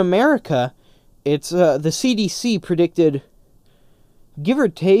 In America, it's the CDC predicted, give or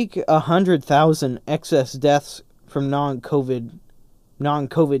take, 100,000 excess deaths from non-COVID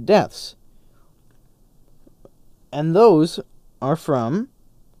deaths. And those are from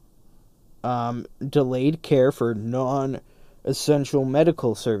delayed care for non-essential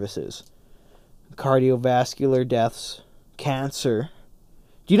medical services. Cardiovascular deaths, cancer.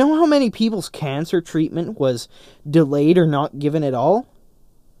 Do you know how many people's cancer treatment was delayed or not given at all?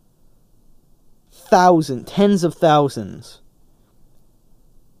 Tens of thousands.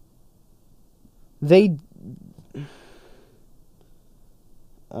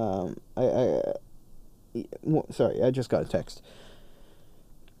 Sorry, I just got a text.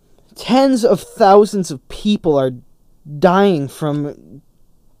 Tens of thousands of people are dying from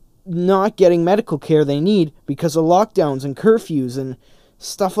not getting medical care they need because of lockdowns and curfews and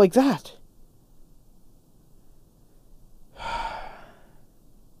stuff like that.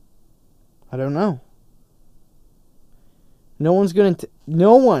 I don't know. No one is going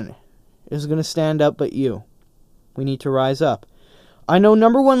to stand up but you. We need to rise up. I know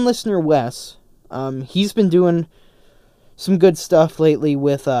number 1 listener Wes, he's been doing some good stuff lately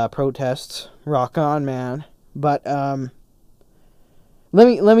with protests. Rock on, man. But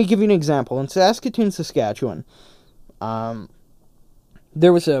let me give you an example. In Saskatoon, Saskatchewan,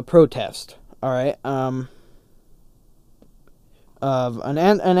 there was a protest, all right, of an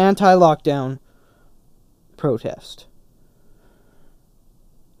anti-lockdown protest.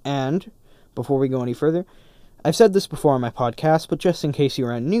 And before we go any further, I've said this before on my podcast, but just in case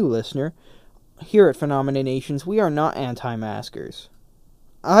you're a new listener, here at Phenomena Nations, we are not anti-maskers.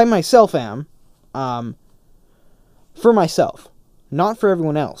 I myself am, for myself. Not for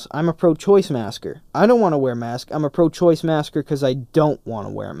everyone else. I'm a pro-choice masker. I don't want to wear a mask. I'm a pro-choice masker because I don't want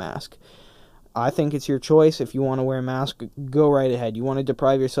to wear a mask. I think it's your choice. If you want to wear a mask, go right ahead. You want to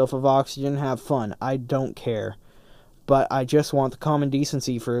deprive yourself of oxygen, have fun. I don't care. But I just want the common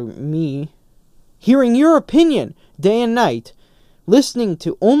decency for me hearing your opinion day and night, listening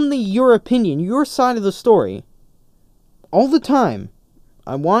to only your opinion, your side of the story, all the time.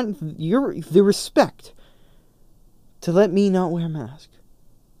 I want the respect to let me not wear a mask.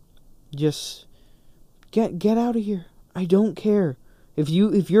 Just get out of here. I don't care. If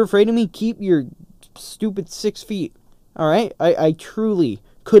you're afraid of me, keep your stupid 6 feet. Alright? I truly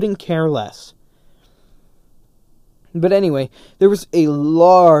couldn't care less. But anyway, there was a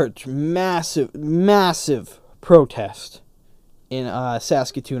large, massive protest in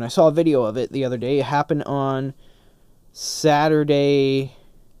Saskatoon. I saw a video of it the other day. It happened on Saturday.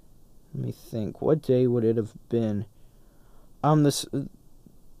 Let me think. What day would it have been? The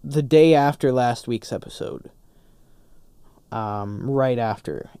day after last week's episode. Right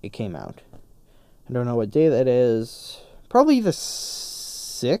after it came out. I don't know what day that is. Probably the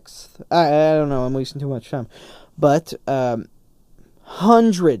 6th? I don't know. I'm wasting too much time. But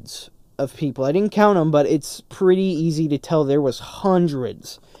hundreds of people. I didn't count them, but it's pretty easy to tell there was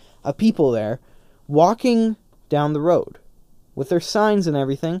hundreds of people there walking down the road with their signs and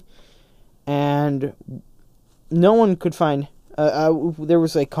everything. And no one could find... there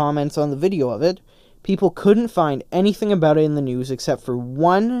was comments on the video of it. People couldn't find anything about it in the news except for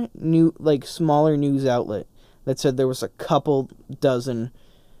one new, smaller news outlet that said there was a couple dozen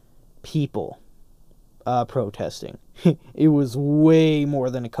people protesting. It was way more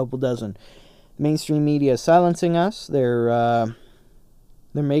than a couple dozen. Mainstream media is silencing us. They're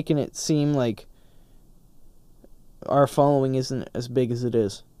making it seem like our following isn't as big as it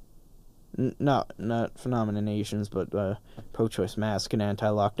is. Not Phenomena Nations, but pro-choice mask and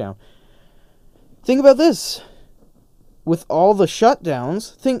anti-lockdown. Think about this. With all the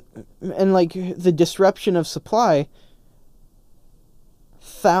shutdowns, and the disruption of supply,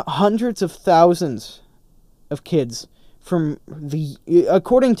 hundreds of thousands of kids from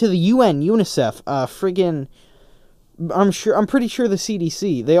according to the UN, UNICEF, I'm pretty sure the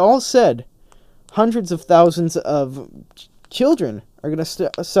CDC, they all said hundreds of thousands of children are going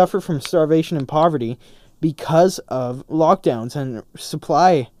to suffer from starvation and poverty because of lockdowns and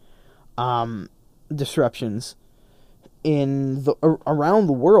supply disruptions around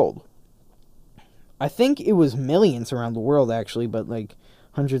the world. I think it was millions around the world, actually, but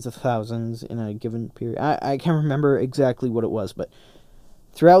hundreds of thousands in a given period. I can't remember exactly what it was, but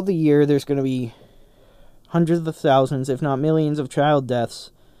throughout the year there's going to be hundreds of thousands, if not millions, of child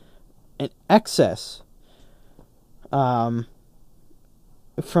deaths in excess from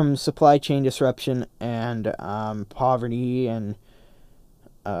supply chain disruption and poverty and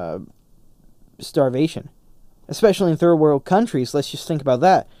starvation. Especially in third world countries, let's just think about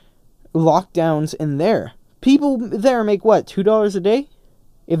that. Lockdowns in there. People there make what, $2 a day?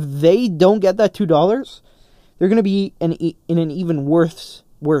 If they don't get that $2, they're going to be in an even worse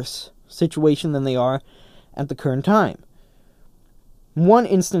situation than they are at the current time. One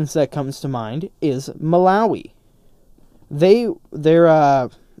instance that comes to mind is Malawi. Their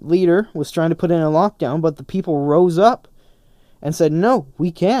leader was trying to put in a lockdown, but the people rose up and said, no,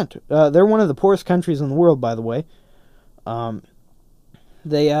 we can't. They're one of the poorest countries in the world, by the way.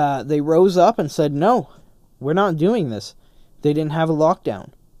 They rose up and said, no, we're not doing this. They didn't have a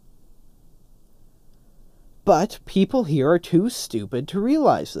lockdown. But people here are too stupid to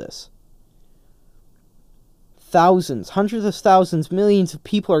realize this. Thousands, hundreds of thousands, millions of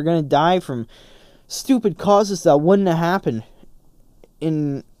people are going to die from stupid causes that wouldn't have happened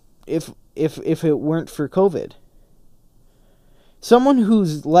if it weren't for COVID. Someone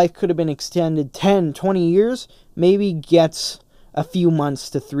whose life could have been extended 10, 20 years maybe gets a few months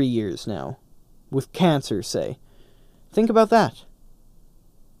to 3 years now. With cancer, say. Think about that.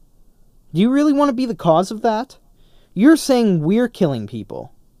 Do you really want to be the cause of that? You're saying we're killing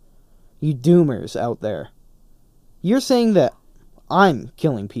people. You doomers out there. You're saying that I'm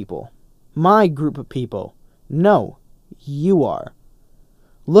killing people. My group of people. No, you are.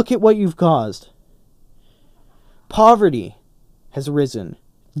 Look at what you've caused. Poverty has risen.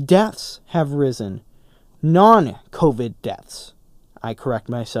 Deaths have risen. Non-COVID deaths. I correct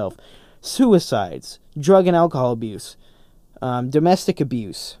myself. Suicides. Drug and alcohol abuse. Domestic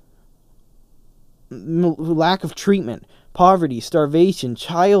abuse. Lack of treatment. Poverty. Starvation.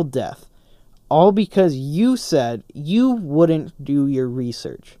 Child death. All because you said you wouldn't do your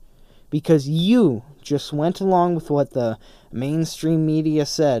research. Because you just went along with what the mainstream media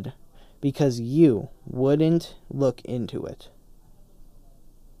said. Because you wouldn't look into it.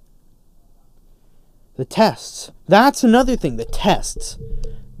 The tests. That's another thing, the tests.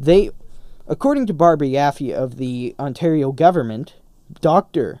 According to Barbara Yaffe of the Ontario government,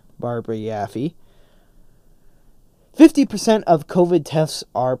 Dr. Barbara Yaffe, 50% of COVID tests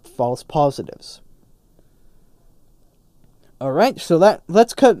are false positives. Alright, so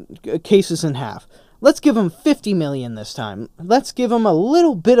let's cut cases in half. Let's give them 50 million this time. Let's give them a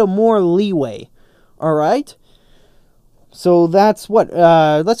little bit of more leeway. Alright? So that's what?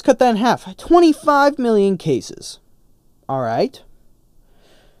 Let's cut that in half. 25 million cases. Alright?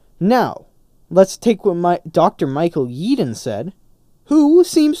 Now, let's take what Dr. Michael Yeadon said, who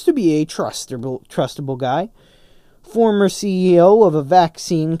seems to be a trustable guy, former CEO of a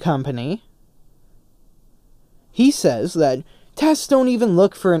vaccine company. He says that tests don't even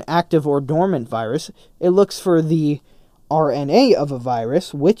look for an active or dormant virus. It looks for the RNA of a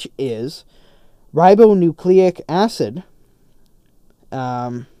virus, which is ribonucleic acid,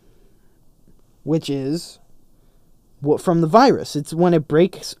 which is what from the virus. It's when it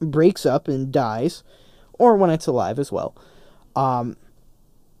breaks up and dies, or when it's alive as well.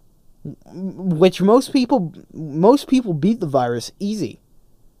 Which most people beat the virus easy.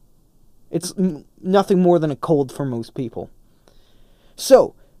 It's nothing more than a cold for most people.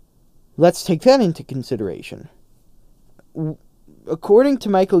 So, let's take that into consideration. According to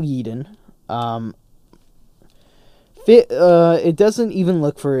Michael Yeadon, It doesn't even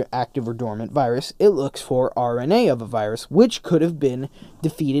look for active or dormant virus. It looks for RNA of a virus, which could have been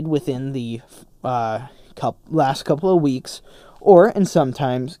defeated within the last couple of weeks, or in some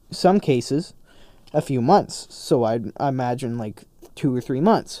cases, a few months. So I imagine like 2 or 3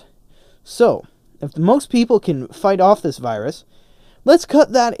 months. So if most people can fight off this virus, let's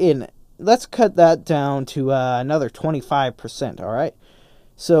cut that down to another 25%. All right.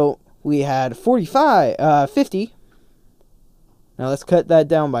 So we had 50. Now let's cut that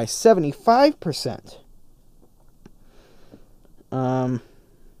down by 75%. I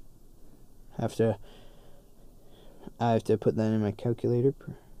have to put that in my calculator.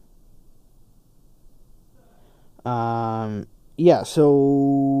 Yeah,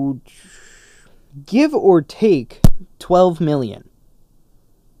 so give or take 12 million.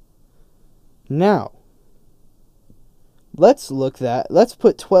 Now, let's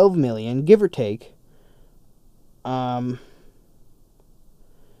put 12 million, give or take, 12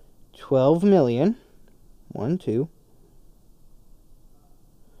 million, 1, 2,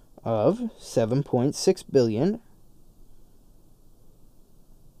 of 7.6 billion.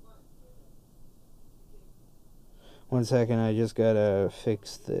 One second, I just gotta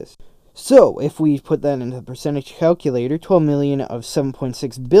fix this. So, if we put that into the percentage calculator, 12 million of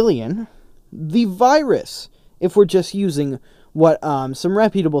 7.6 billion, the virus, if we're just using what some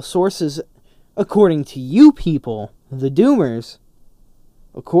reputable sources, according to you people, the doomers,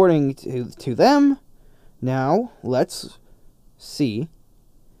 according to them, now let's see.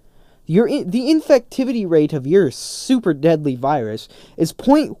 The infectivity rate of your super deadly virus is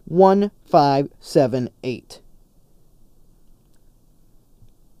 0.1578.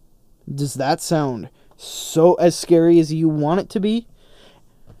 Does that sound so as scary as you want it to be?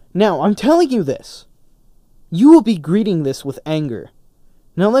 Now, I'm telling you this. You will be greeting this with anger.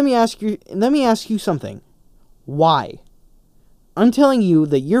 Now let me ask you something. Why? I'm telling you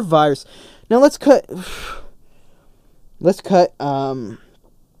that your virus. Now let's cut how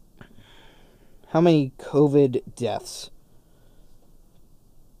many COVID deaths?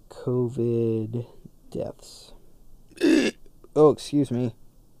 COVID deaths. Oh, excuse me.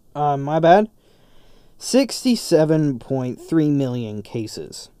 My bad. 67.3 million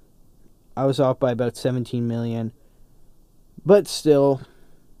cases. I was off by about 17 million. But still,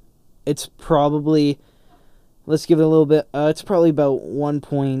 it's probably, let's give it a little bit, it's probably about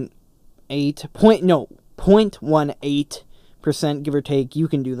 0.18%, give or take. You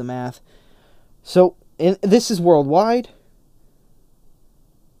can do the math. So, this is worldwide.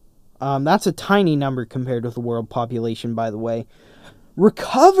 That's a tiny number compared with the world population, by the way.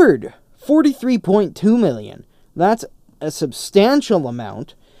 Recovered 43.2 million. That's a substantial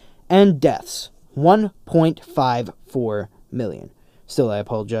amount. And deaths 1.54 million. Still, I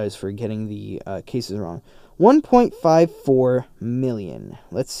apologize for getting the cases wrong. 1.54 million.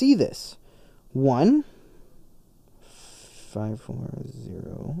 Let's see this.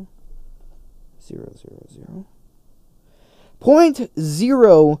 1,540,000.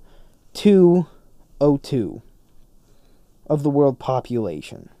 0.0202 of the world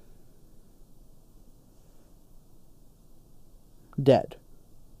population dead.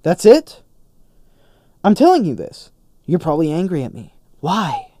 That's it? I'm telling you this. You're probably angry at me.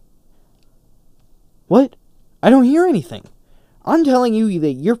 Why? What? I don't hear anything. I'm telling you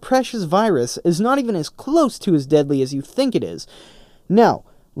that your precious virus is not even as close to as deadly as you think it is. Now,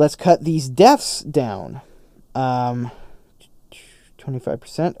 let's cut these deaths down.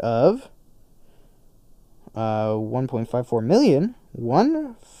 25% of 1.54 million.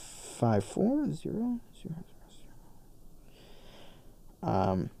 1,540,000.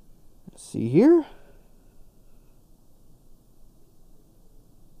 Let's see here.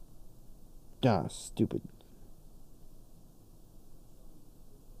 Stupid.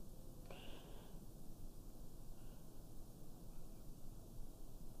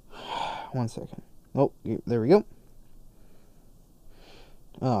 One second. Oh, there we go.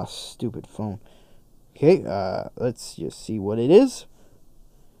 Oh, stupid phone. Okay, let's just see what it is.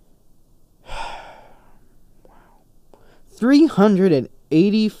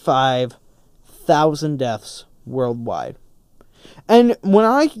 385,000 deaths worldwide. And when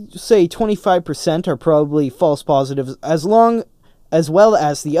I say 25% are probably false positives, as well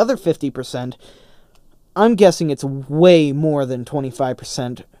as the other 50%, I'm guessing it's way more than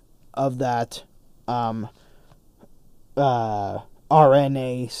 25% of that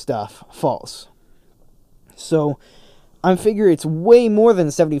RNA stuff false. So I figure it's way more than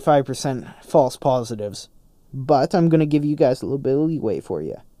 75% false positives. But I'm going to give you guys a little bit of leeway for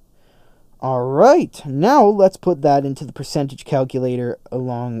you. Alright, now let's put that into the percentage calculator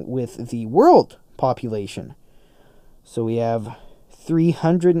along with the world population. So we have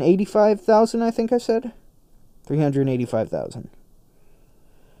 385,000, I think I said. 385,000.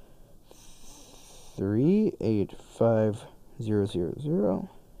 385,000.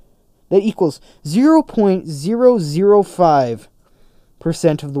 That equals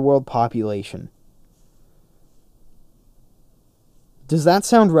 0.005% of the world population. Does that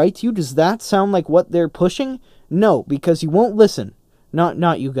sound right to you? Does that sound like what they're pushing? No, because you won't listen.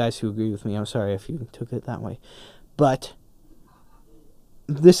 Not you guys who agree with me. I'm sorry if you took it that way. But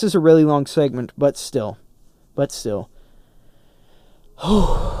this is a really long segment, but still.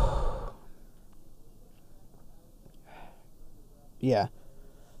 Yeah.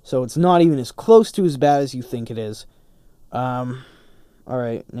 So it's not even as close to as bad as you think it is.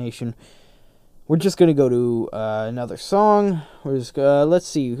 Alright, nation. We're just going to go to another song. We're just let's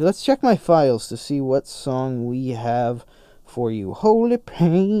see. Let's check my files to see what song we have for you. Holy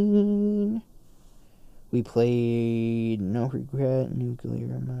Pain. We played No Regret,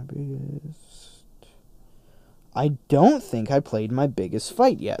 Nuclear, My Biggest. I don't think I played My Biggest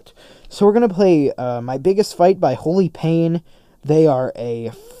Fight yet. So we're going to play My Biggest Fight by Holy Pain. They are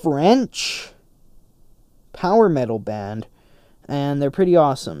a French power metal band, and they're pretty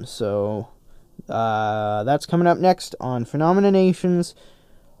awesome. So that's coming up next on Phenomena Nations.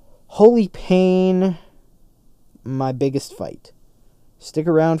 Holy Pain, My Biggest Fight. Stick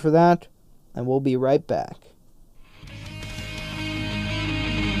around for that, and we'll be right back.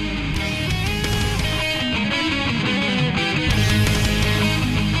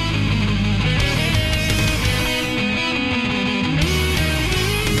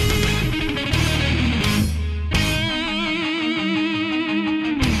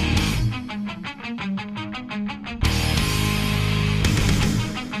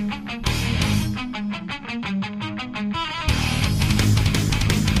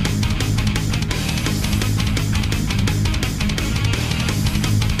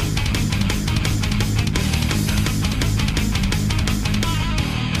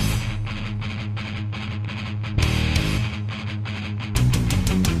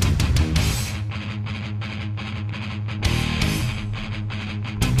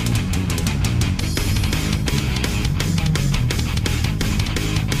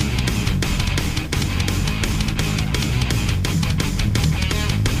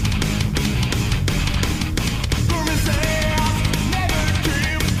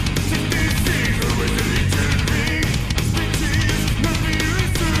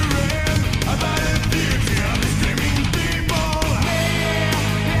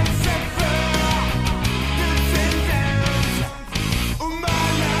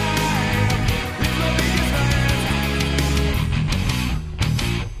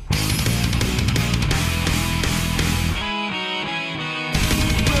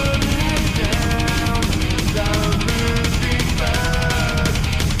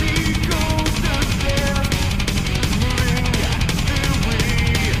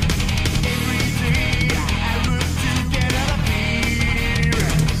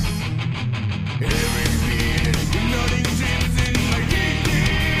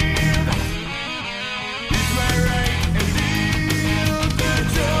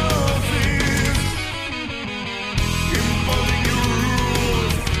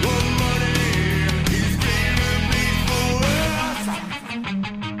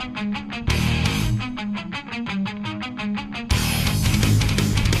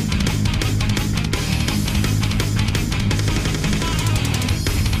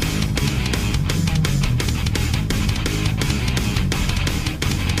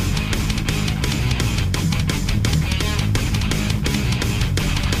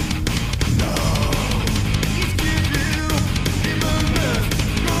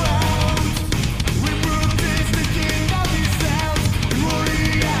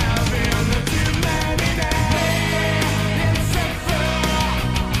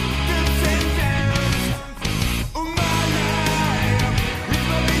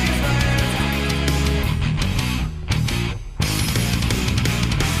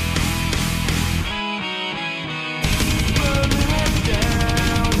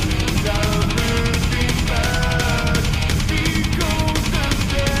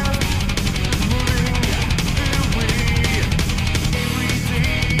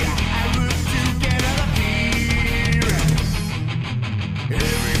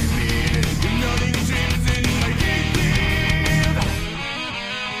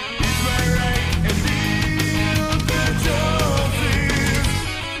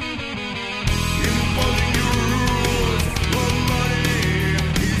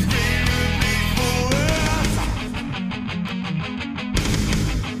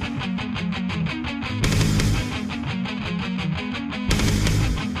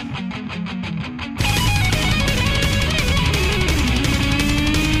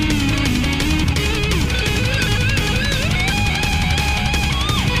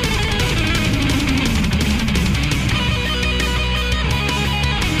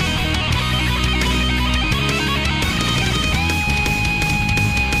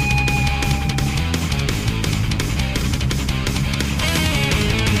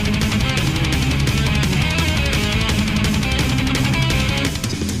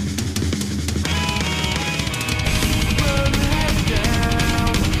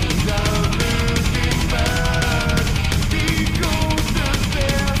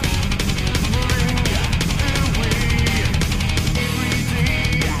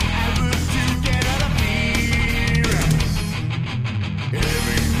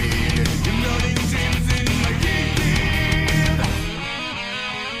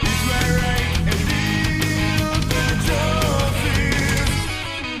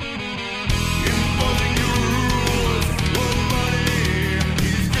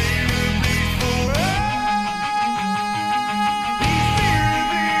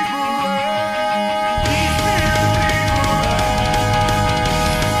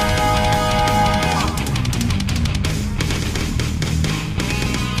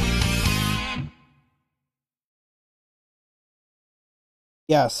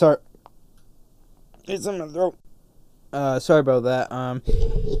 Yeah, sorry. It's in my throat. Sorry about that.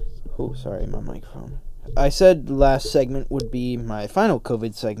 Oh, sorry, my microphone. I said last segment would be my final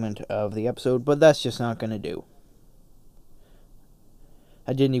COVID segment of the episode, but that's just not gonna do.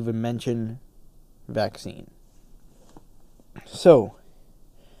 I didn't even mention vaccine. So,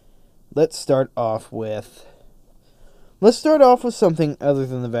 let's start off with something other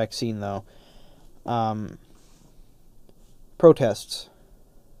than the vaccine, though. Protests.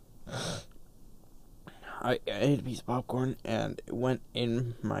 I ate a piece of popcorn and it went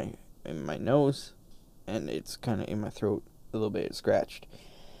in my nose, and it's kind of in my throat a little bit scratched.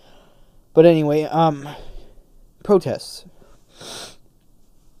 But anyway, protests.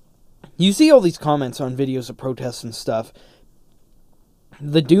 You see all these comments on videos of protests and stuff.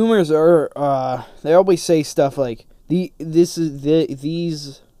 The doomers are they always say stuff like these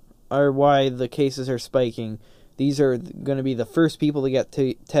are why the cases are spiking. These are going to be the first people to get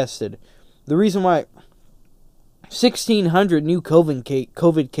tested. The reason why 1,600 new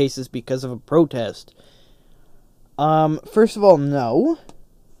COVID cases because of a protest. First of all, no.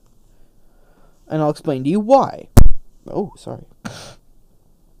 And I'll explain to you why. Oh, sorry.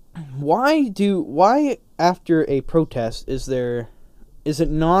 Why after a protest is it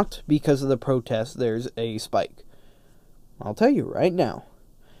not because of the protest there's a spike? I'll tell you right now.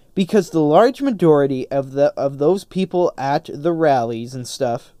 Because the large majority of those people at the rallies and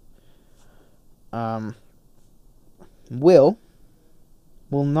stuff will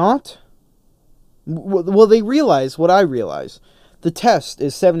not. Well, they realize what I realize. The test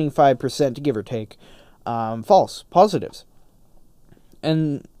is 75%, give or take, false positives.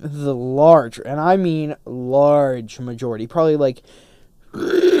 And the large, and I mean large majority, probably like,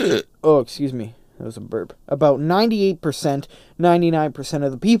 oh, excuse me, that was a burp. About 98%, 99%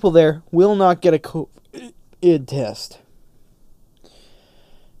 of the people there will not get a COVID test.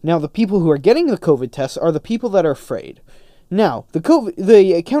 Now, the people who are getting the COVID tests are the people that are afraid. Now, the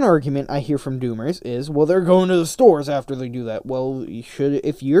counter-argument I hear from doomers is, well, they're going to the stores after they do that. Well,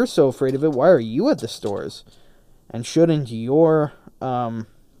 if you're so afraid of it, why are you at the stores? And shouldn't your PPE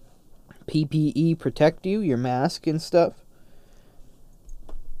protect you, your mask and stuff?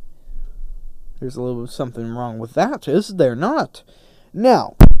 There's a little something wrong with that, is there not?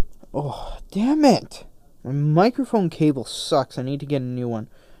 Now, oh, damn it. My microphone cable sucks. I need to get a new one.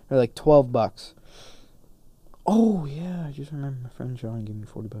 They're like $12. Oh, yeah, I just remember my friend John gave me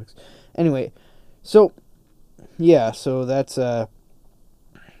 $40. Anyway, so, yeah, so that's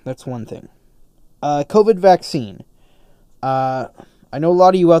one thing. COVID vaccine. I know a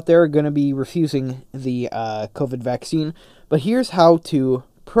lot of you out there are going to be refusing the COVID vaccine, but here's how to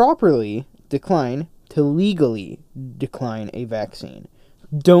properly legally decline a vaccine.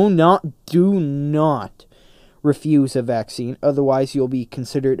 Do not refuse a vaccine, otherwise you'll be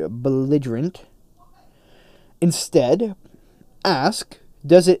considered belligerent. Instead, ask,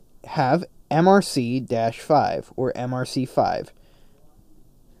 does it have MRC-5 or MRC5?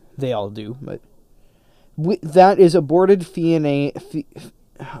 They all do, but that is aborted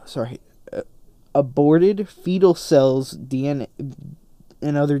aborted fetal cells DNA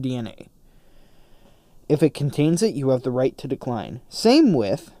and other DNA. If it contains it, you have the right to decline. Same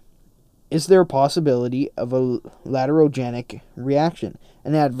with, is there a possibility of a laterogenic reaction,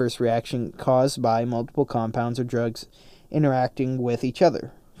 an adverse reaction caused by multiple compounds or drugs interacting with each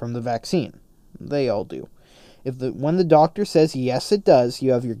other from the vaccine? They all do. When the doctor says yes, it does,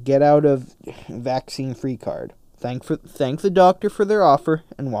 you have your get out of vaccine free card. Thank the doctor for their offer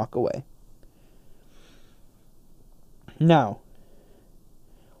and walk away. Now,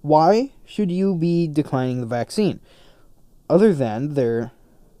 why should you be declining the vaccine? Other than they're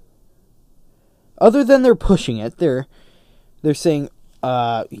pushing it, they're saying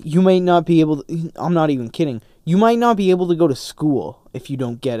you might not be able to, I'm not even kidding. You might not be able to go to school if you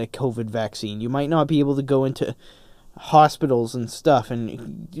don't get a COVID vaccine. You might not be able to go into hospitals and stuff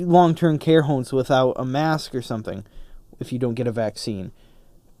and long-term care homes without a mask or something if you don't get a vaccine.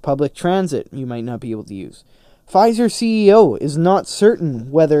 Public transit you might not be able to use. Pfizer CEO is not certain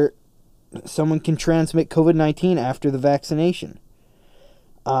whether someone can transmit COVID-19 after the vaccination.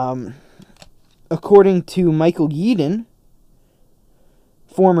 According to Michael Yeadon,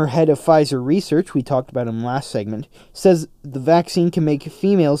 former head of Pfizer research, we talked about him last segment, says the vaccine can make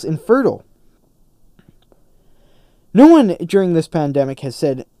females infertile. No one during this pandemic has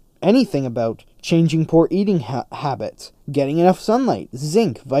said anything about changing poor eating habits, getting enough sunlight,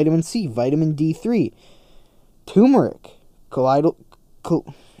 zinc, vitamin C, vitamin D3, turmeric, colloidal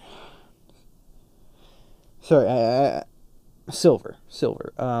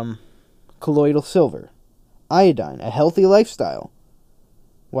silver, iodine, a healthy lifestyle.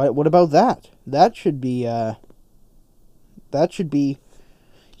 What about that? That should be,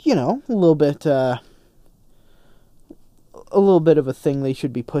 you know, a little bit of a thing they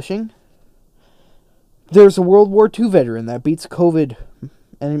should be pushing. There's a World War II veteran that beats COVID,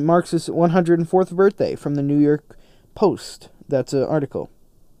 and it marks his 104th birthday from the New York Post. That's an article.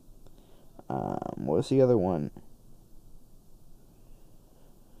 What was the other one?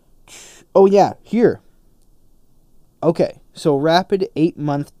 Oh, yeah, here. Okay, so rapid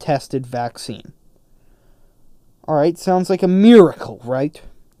 8-month tested vaccine. Alright, sounds like a miracle, right?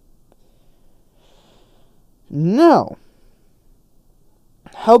 Now,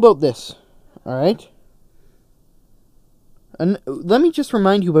 how about this? Alright? And let me just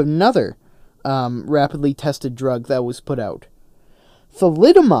remind you of another rapidly tested drug that was put out.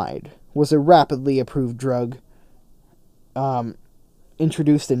 Thalidomide was a rapidly approved drug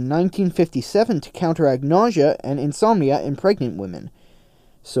introduced in 1957 to counteract nausea and insomnia in pregnant women.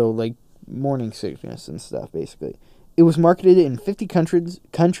 So, like, morning sickness and stuff, basically. It was marketed in 50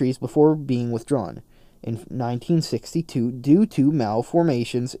 countries before being withdrawn in 1962 due to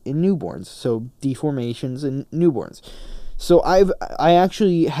malformations in newborns. So, deformations in newborns. So I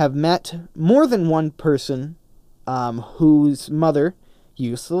actually have met more than one person whose mother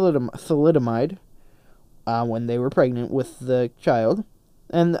used thalidomide when they were pregnant with the child,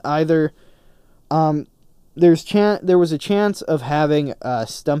 and either there was a chance of having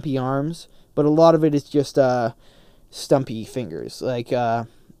stumpy arms, but a lot of it is just stumpy fingers, like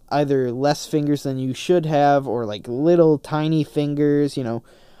either less fingers than you should have, or like little tiny fingers, you know.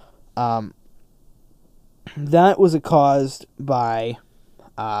 That was caused by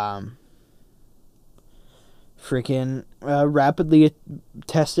rapidly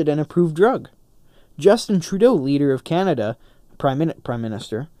tested and approved drug. Justin Trudeau, leader of Canada, Prime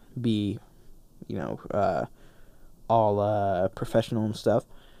Minister, be, you know, all professional and stuff,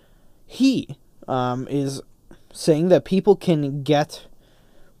 he is saying that people can get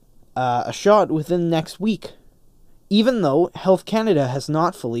a shot within next week, even though Health Canada has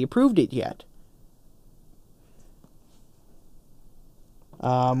not fully approved it yet.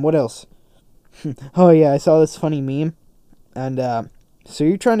 What else? Oh yeah, I saw this funny meme, and so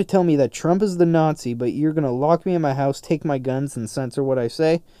you're trying to tell me that Trump is the Nazi, but you're gonna lock me in my house, take my guns, and censor what I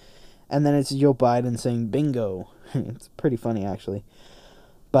say? And then it's Joe Biden saying bingo. It's pretty funny, actually.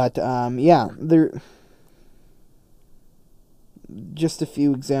 But yeah, just a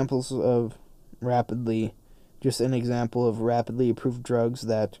few examples of just an example of rapidly approved drugs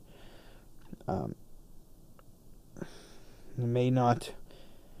that may not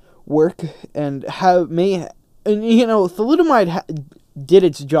work, and you know, thalidomide did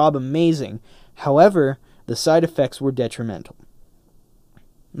its job amazing. However, the side effects were detrimental.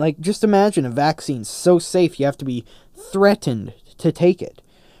 Like, just imagine a vaccine so safe you have to be threatened to take it.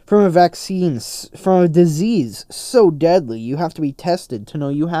 From a disease so deadly you have to be tested to know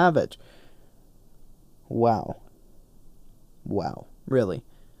you have it. Wow, really.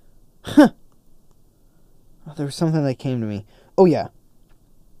 There was something that came to me. Oh yeah,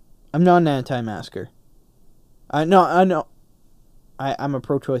 I'm not an anti-masker. I know. I'm a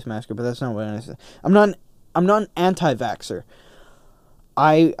pro-choice masker, but that's not what I said. I'm not an anti-vaxxer.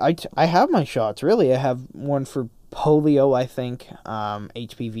 I have my shots, really. I have one for polio, I think,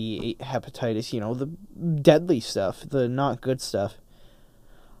 HPV, hepatitis, you know, the deadly stuff, the not good stuff.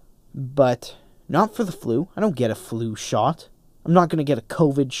 But not for the flu. I don't get a flu shot. I'm not going to get a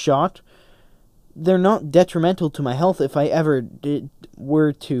COVID shot. They're not detrimental to my health if I ever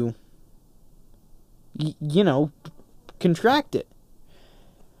were to, you know, contract it.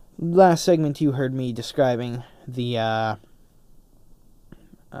 Last segment you heard me describing the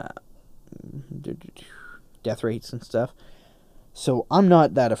death rates and stuff. So I'm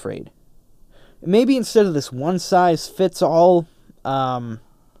not that afraid. Maybe instead of this one-size-fits-all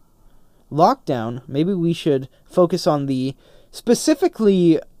lockdown, maybe we should focus on the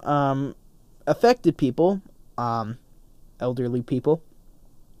specifically affected people, elderly people,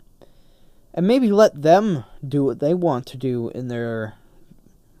 and maybe let them do what they want to do in their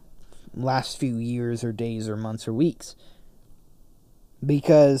last few years or days or months or weeks.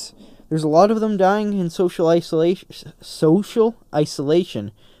 Because there's a lot of them dying in social isolation,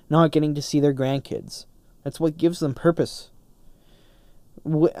 not getting to see their grandkids. That's what gives them purpose.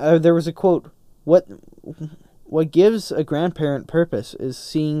 There was a quote, what gives a grandparent purpose is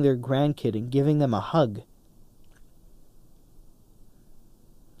seeing their grandkid and giving them a hug.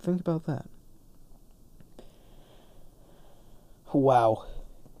 Think about that. Wow.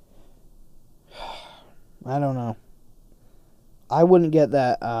 I don't know. I wouldn't get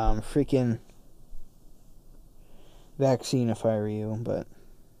that freaking vaccine if I were you, but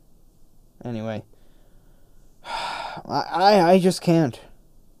Anyway. I just can't.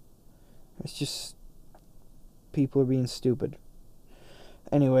 It's just... people are being stupid.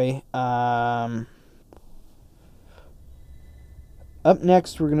 Anyway, up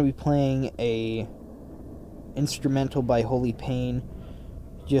next we're going to be playing a instrumental by Holy Pain,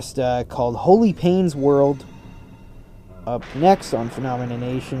 just called Holy Pain's World. Up next on Phenomena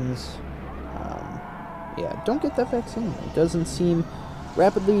Nations. Yeah, don't get that vaccine. It doesn't seem...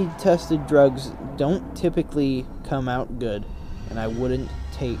 rapidly tested drugs don't typically come out good, and I wouldn't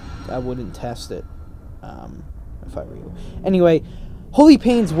test it if I were you. Anyway, Holy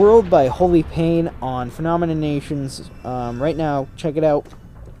Pain's World by Holy Pain on Phenomena Nations. Right now, check it out.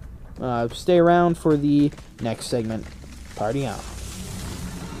 Stay around for the next segment. Party on.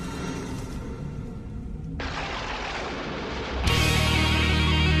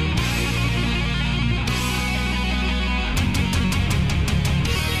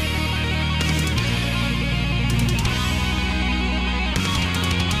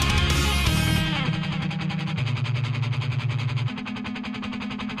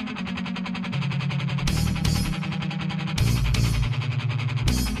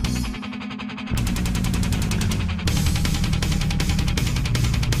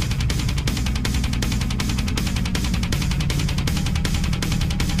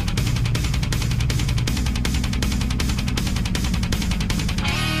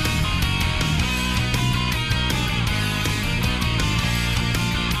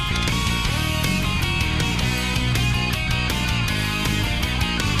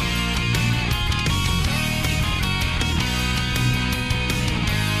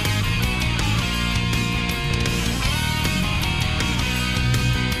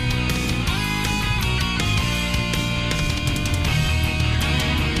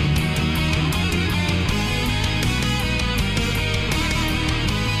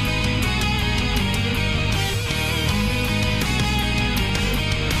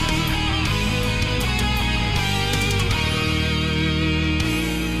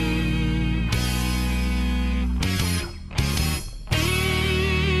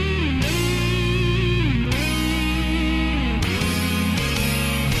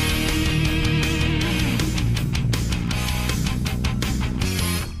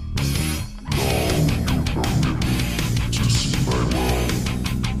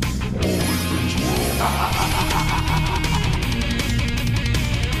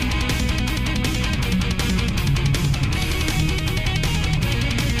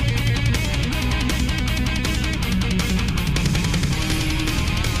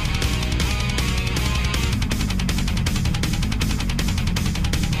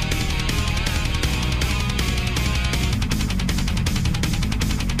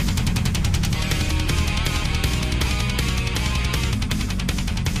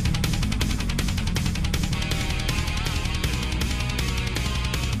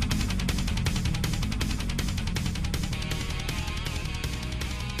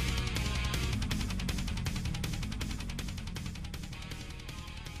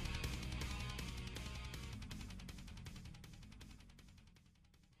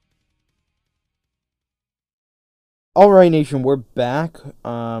 Alright, Nation, we're back.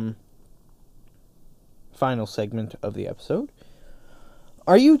 Final segment of the episode.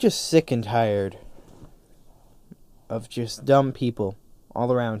 Are you just sick and tired of just dumb people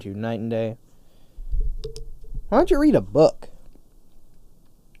all around you, night and day? Why don't you read a book?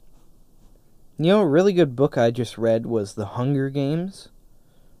 You know, a really good book I just read was The Hunger Games.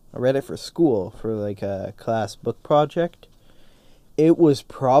 I read it for school, for like a class book project. It was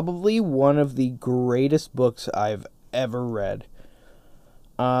probably one of the greatest books I've ever read.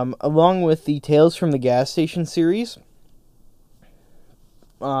 Along with the Tales from the Gas Station series.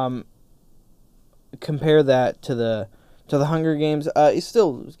 Compare that to the Hunger Games. It's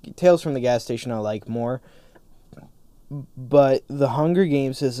still Tales from the Gas Station I like more. But The Hunger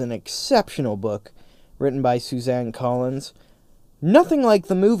Games is an exceptional book written by Suzanne Collins. Nothing like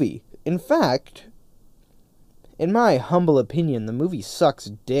the movie. In fact, in my humble opinion, the movie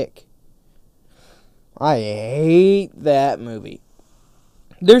sucks dick. I hate that movie.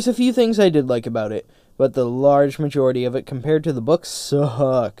 There's a few things I did like about it, but the large majority of it compared to the book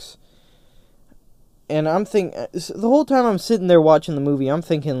sucks. And I'm thinking, the whole time I'm sitting there watching the movie, I'm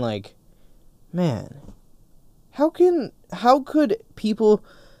thinking like, man, how could people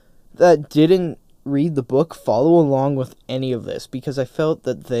that didn't read the book follow along with any of this? Because I felt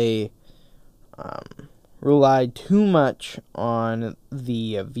that they relied too much on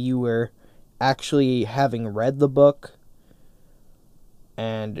the viewer actually having read the book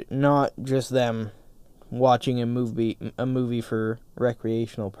and not just them watching a movie for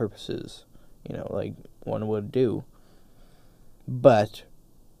recreational purposes. like one would do. But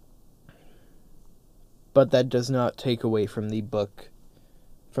that does not take away from the book's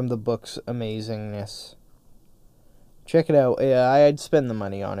amazingness. Check it out. Yeah, I'd spend the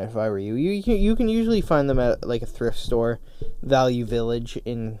money on it if I were you. You can usually find them at like a thrift store, Value Village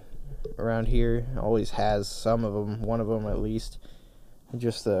around here. Always has some of them, one of them at least.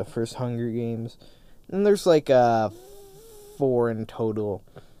 Just the first Hunger Games, and there's like 4 in total.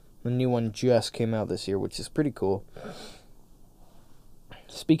 The new one just came out this year, which is pretty cool.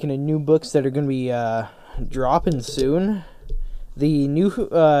 Speaking of new books that are going to be dropping soon, the new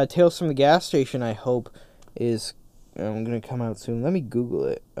Tales from the Gas Station, I hope, is going to come out soon. Let me Google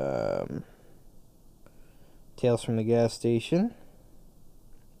it. Tales from the Gas Station.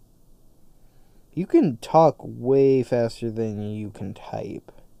 You can talk way faster than you can type.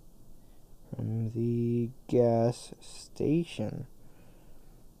 From the gas station.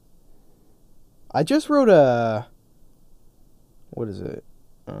 I just wrote what is it?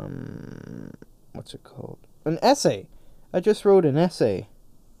 What's it called? An essay. I just wrote an essay.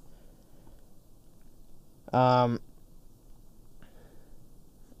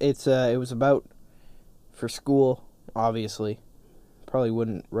 It was about, for school, obviously. Probably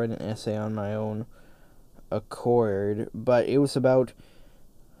wouldn't write an essay on my own accord, but it was about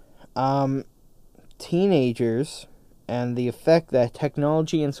teenagers and the effect that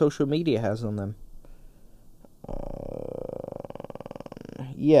technology and social media has on them.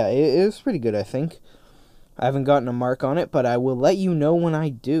 Yeah, it was pretty good, I think. I haven't gotten a mark on it, but I will let you know when I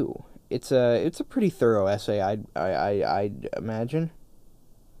do. It's a pretty thorough essay, I'd imagine.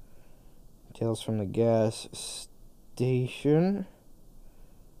 Tales from the Gas Station,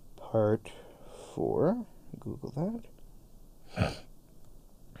 Part 4. Google that.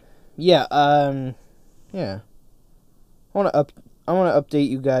 Yeah. I want to update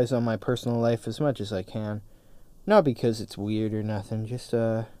you guys on my personal life as much as I can. Not because it's weird or nothing, just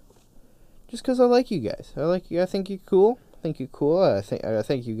because I like you guys. I like you. I think you're cool. I thank you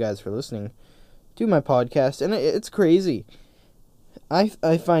guys for listening to my podcast, and it's crazy.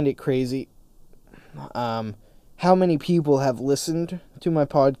 I find it crazy how many people have listened to my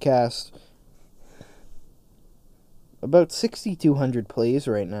podcast. About 6,200 plays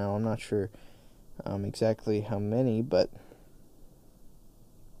right now. I'm not sure exactly how many, but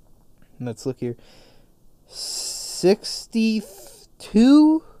let's look here.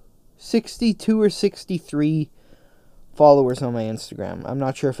 62 or 63 followers on my Instagram. I'm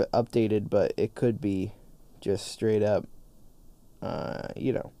not sure if it updated, but it could be just straight up,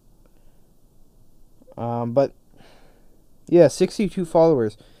 But, yeah, 62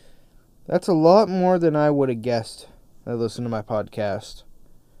 followers. That's a lot more than I would have guessed that listen to my podcast.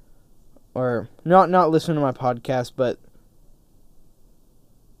 Or, not listen to my podcast, but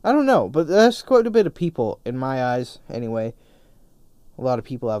I don't know. But that's quite a bit of people, in my eyes, anyway. A lot of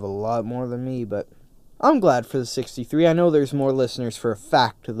people have a lot more than me, but I'm glad for the 63. I know there's more listeners for a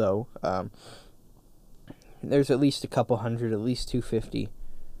fact, though. There's at least a couple hundred, at least 250.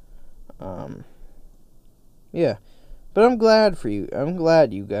 Yeah. But I'm glad for you. I'm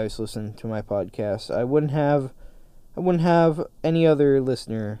glad you guys listen to my podcast. I wouldn't have any other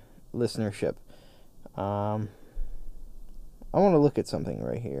listenership. I want to look at something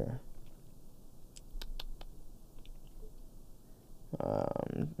right here.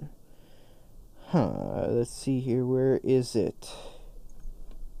 Let's see here. Where is it?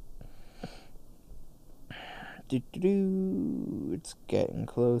 It's getting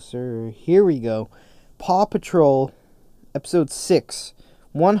closer. Here we go. Paw Patrol, episode 6,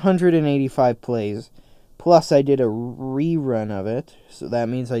 185 plays. Plus, I did a rerun of it, so that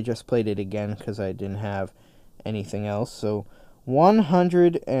means I just played it again because I didn't have anything else. So,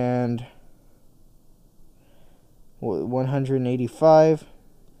 185,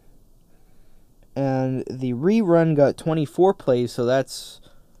 and the rerun got 24 plays, so that's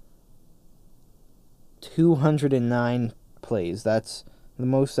 209 plays. That's the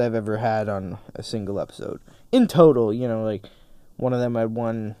most I've ever had on a single episode. In total, like, one of them had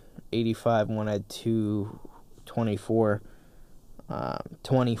 185, one had 224.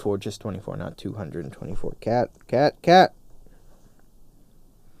 24, just 24, not 224. Cat.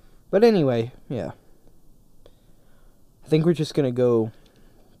 But anyway, yeah. I think we're just gonna go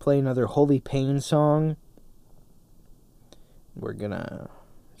play another Holy Pain song. We're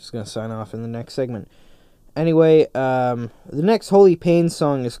just gonna sign off in the next segment. Anyway, the next Holy Pain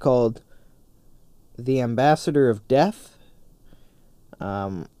song is called The Ambassador of Death.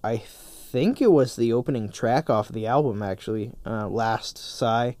 I think it was the opening track off the album, actually. Last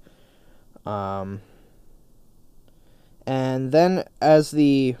Sigh. And then as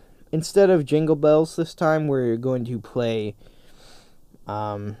the instead of Jingle Bells this time, we're going to play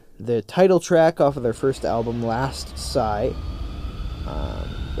the title track off of their first album, Last Sigh.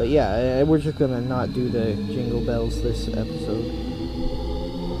 But yeah, we're just gonna not do the Jingle Bells this episode.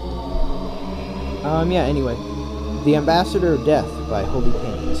 Yeah, anyway. The Ambassador of Death by Holy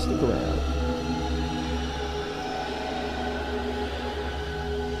Pain. Stick around.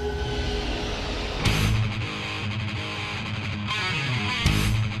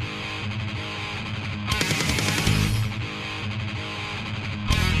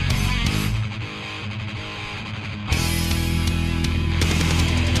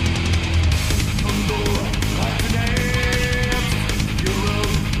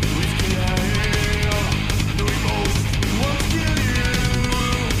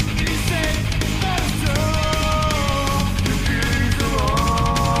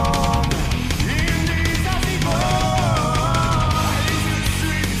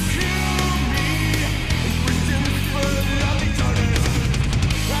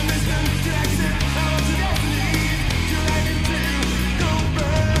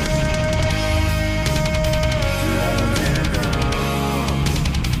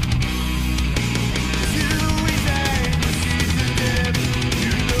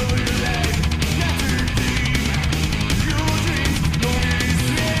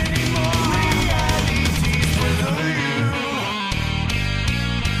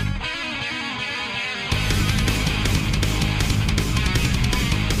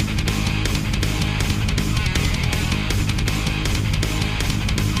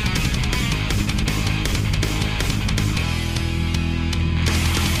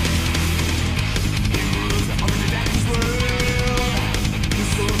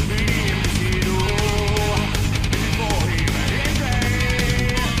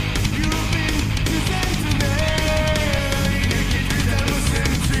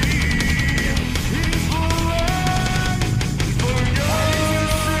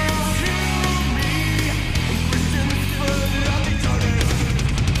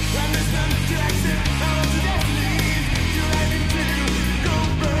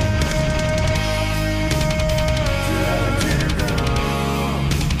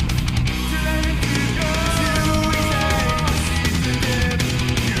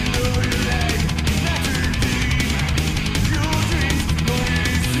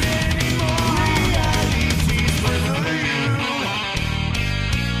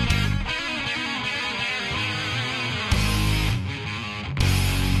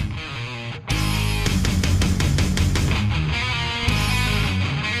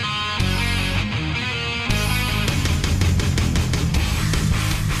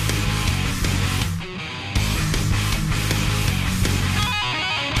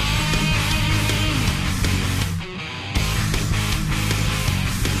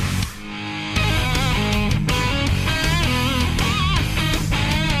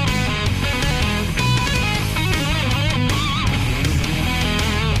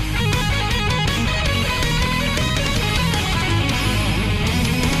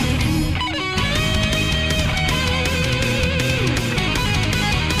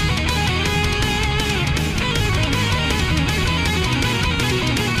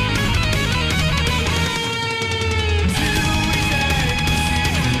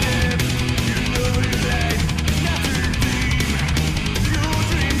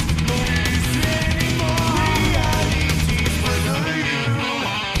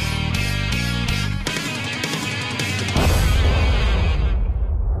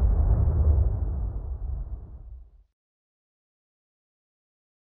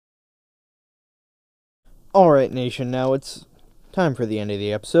 Alright, Nation, now it's time for the end of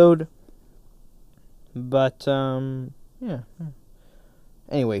the episode. But, yeah.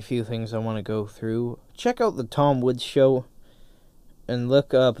 Anyway, a few things I want to go through. Check out the Tom Woods Show and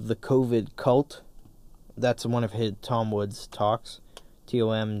look up the COVID Cult. That's one of his Tom Woods talks.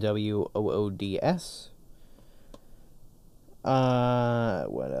 TOMWOODS.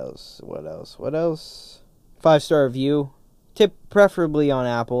 What else? 5-star review. Tip preferably on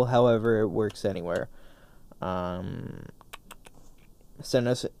Apple, however it works anywhere. Send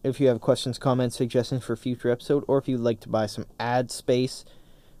us if you have questions, comments, suggestions for future episode, or if you'd like to buy some ad space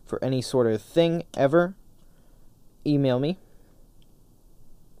for any sort of thing ever, email me.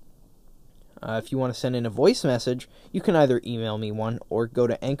 If you want to send in a voice message, you can either email me one or go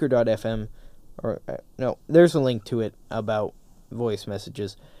to anchor.fm, or no, there's a link to it about voice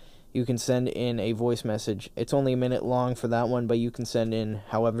messages. You can send in a voice message. It's only a minute long for that one, but you can send in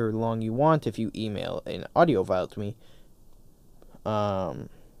however long you want if you email an audio file to me.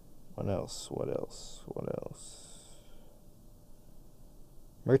 What else?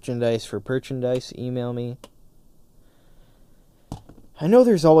 Merchandise for Perchandise, email me. I know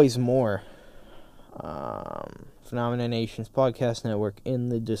there's always more. Phenomena Nations Podcast Network in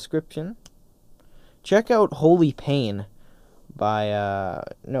the description. Check out Holy Pain by,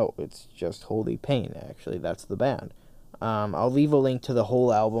 no, it's just Holy Pain, actually. That's the band. I'll leave a link to the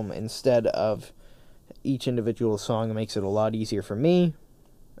whole album instead of each individual song. It makes it a lot easier for me,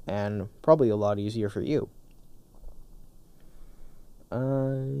 and probably a lot easier for you.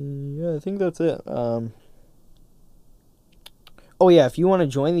 Yeah, I think that's it. Oh yeah, if you want to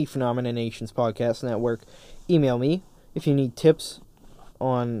join the Phenomena Nations Podcast Network, email me if you need tips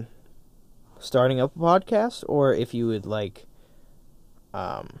on starting up a podcast, or if you would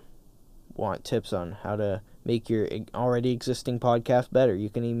want tips on how to make your already existing podcast better. You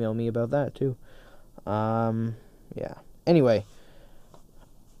can email me about that too. Yeah. Anyway,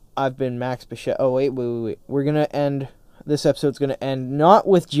 I've been Max Bichette. Oh wait. We're gonna end. This episode's gonna end not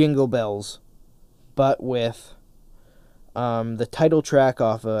with Jingle Bells, but with the title track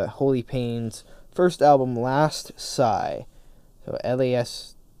off Holy Pain's first album, Last Sigh. So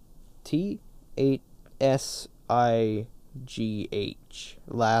LAST8SIGH.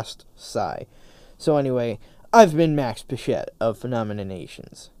 Last Sigh. So anyway, I've been Max Bichette of Phenomena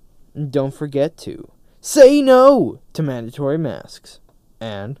Nations. Don't forget to say no to mandatory masks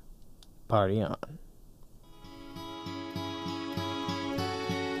and party on.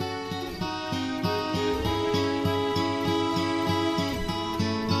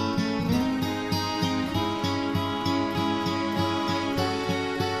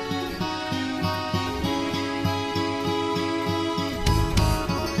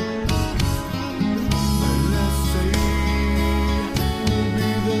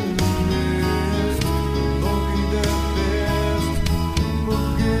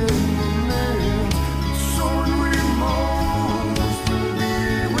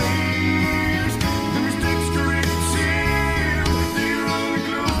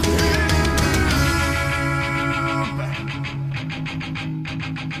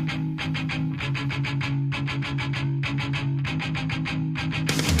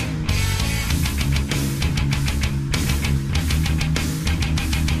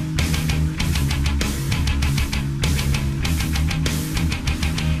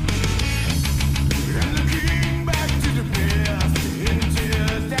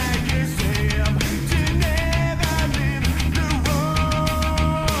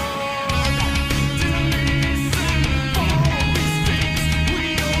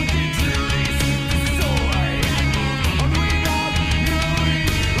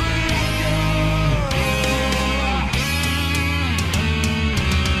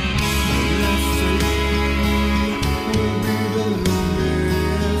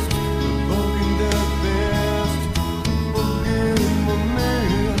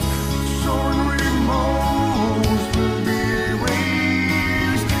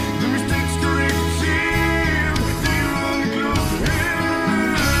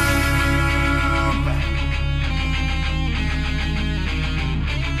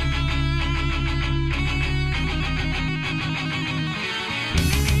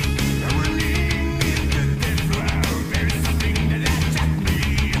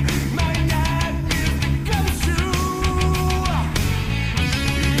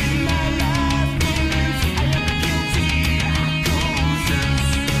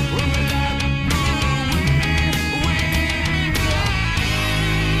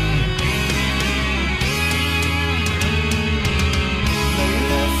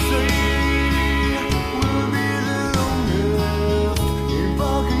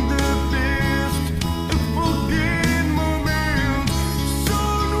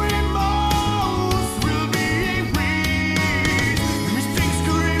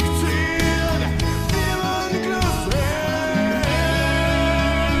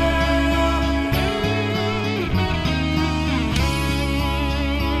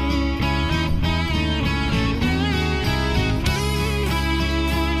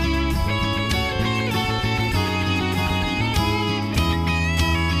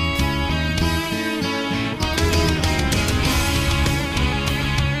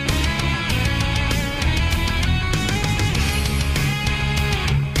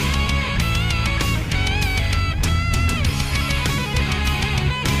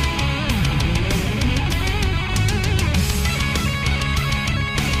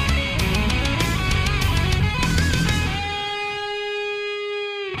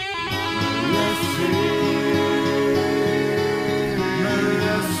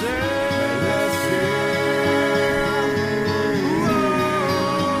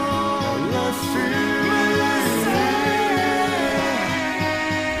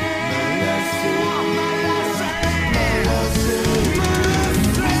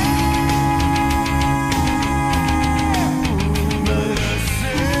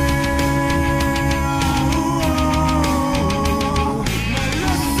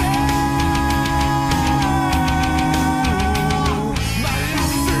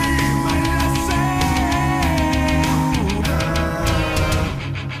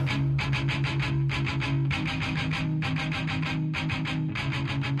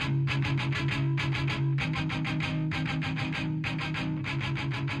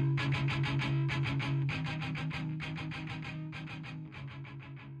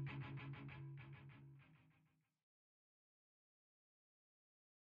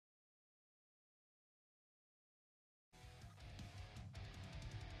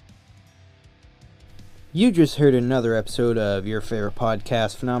 You just heard another episode of your favorite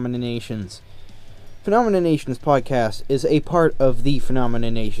podcast, Phenomena Nations. Phenomena Nations podcast is a part of the Phenomena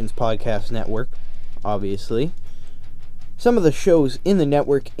Nations podcast network, obviously. Some of the shows in the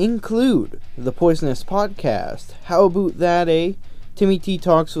network include The Poisonous Podcast, How About That, eh? Timmy T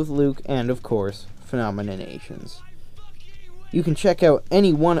Talks with Luke, and of course, Phenomena Nations. You can check out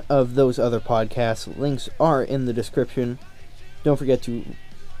any one of those other podcasts. Links are in the description. Don't forget to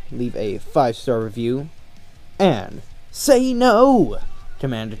leave a 5-star review. And say no to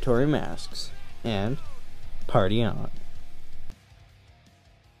mandatory masks. And party on.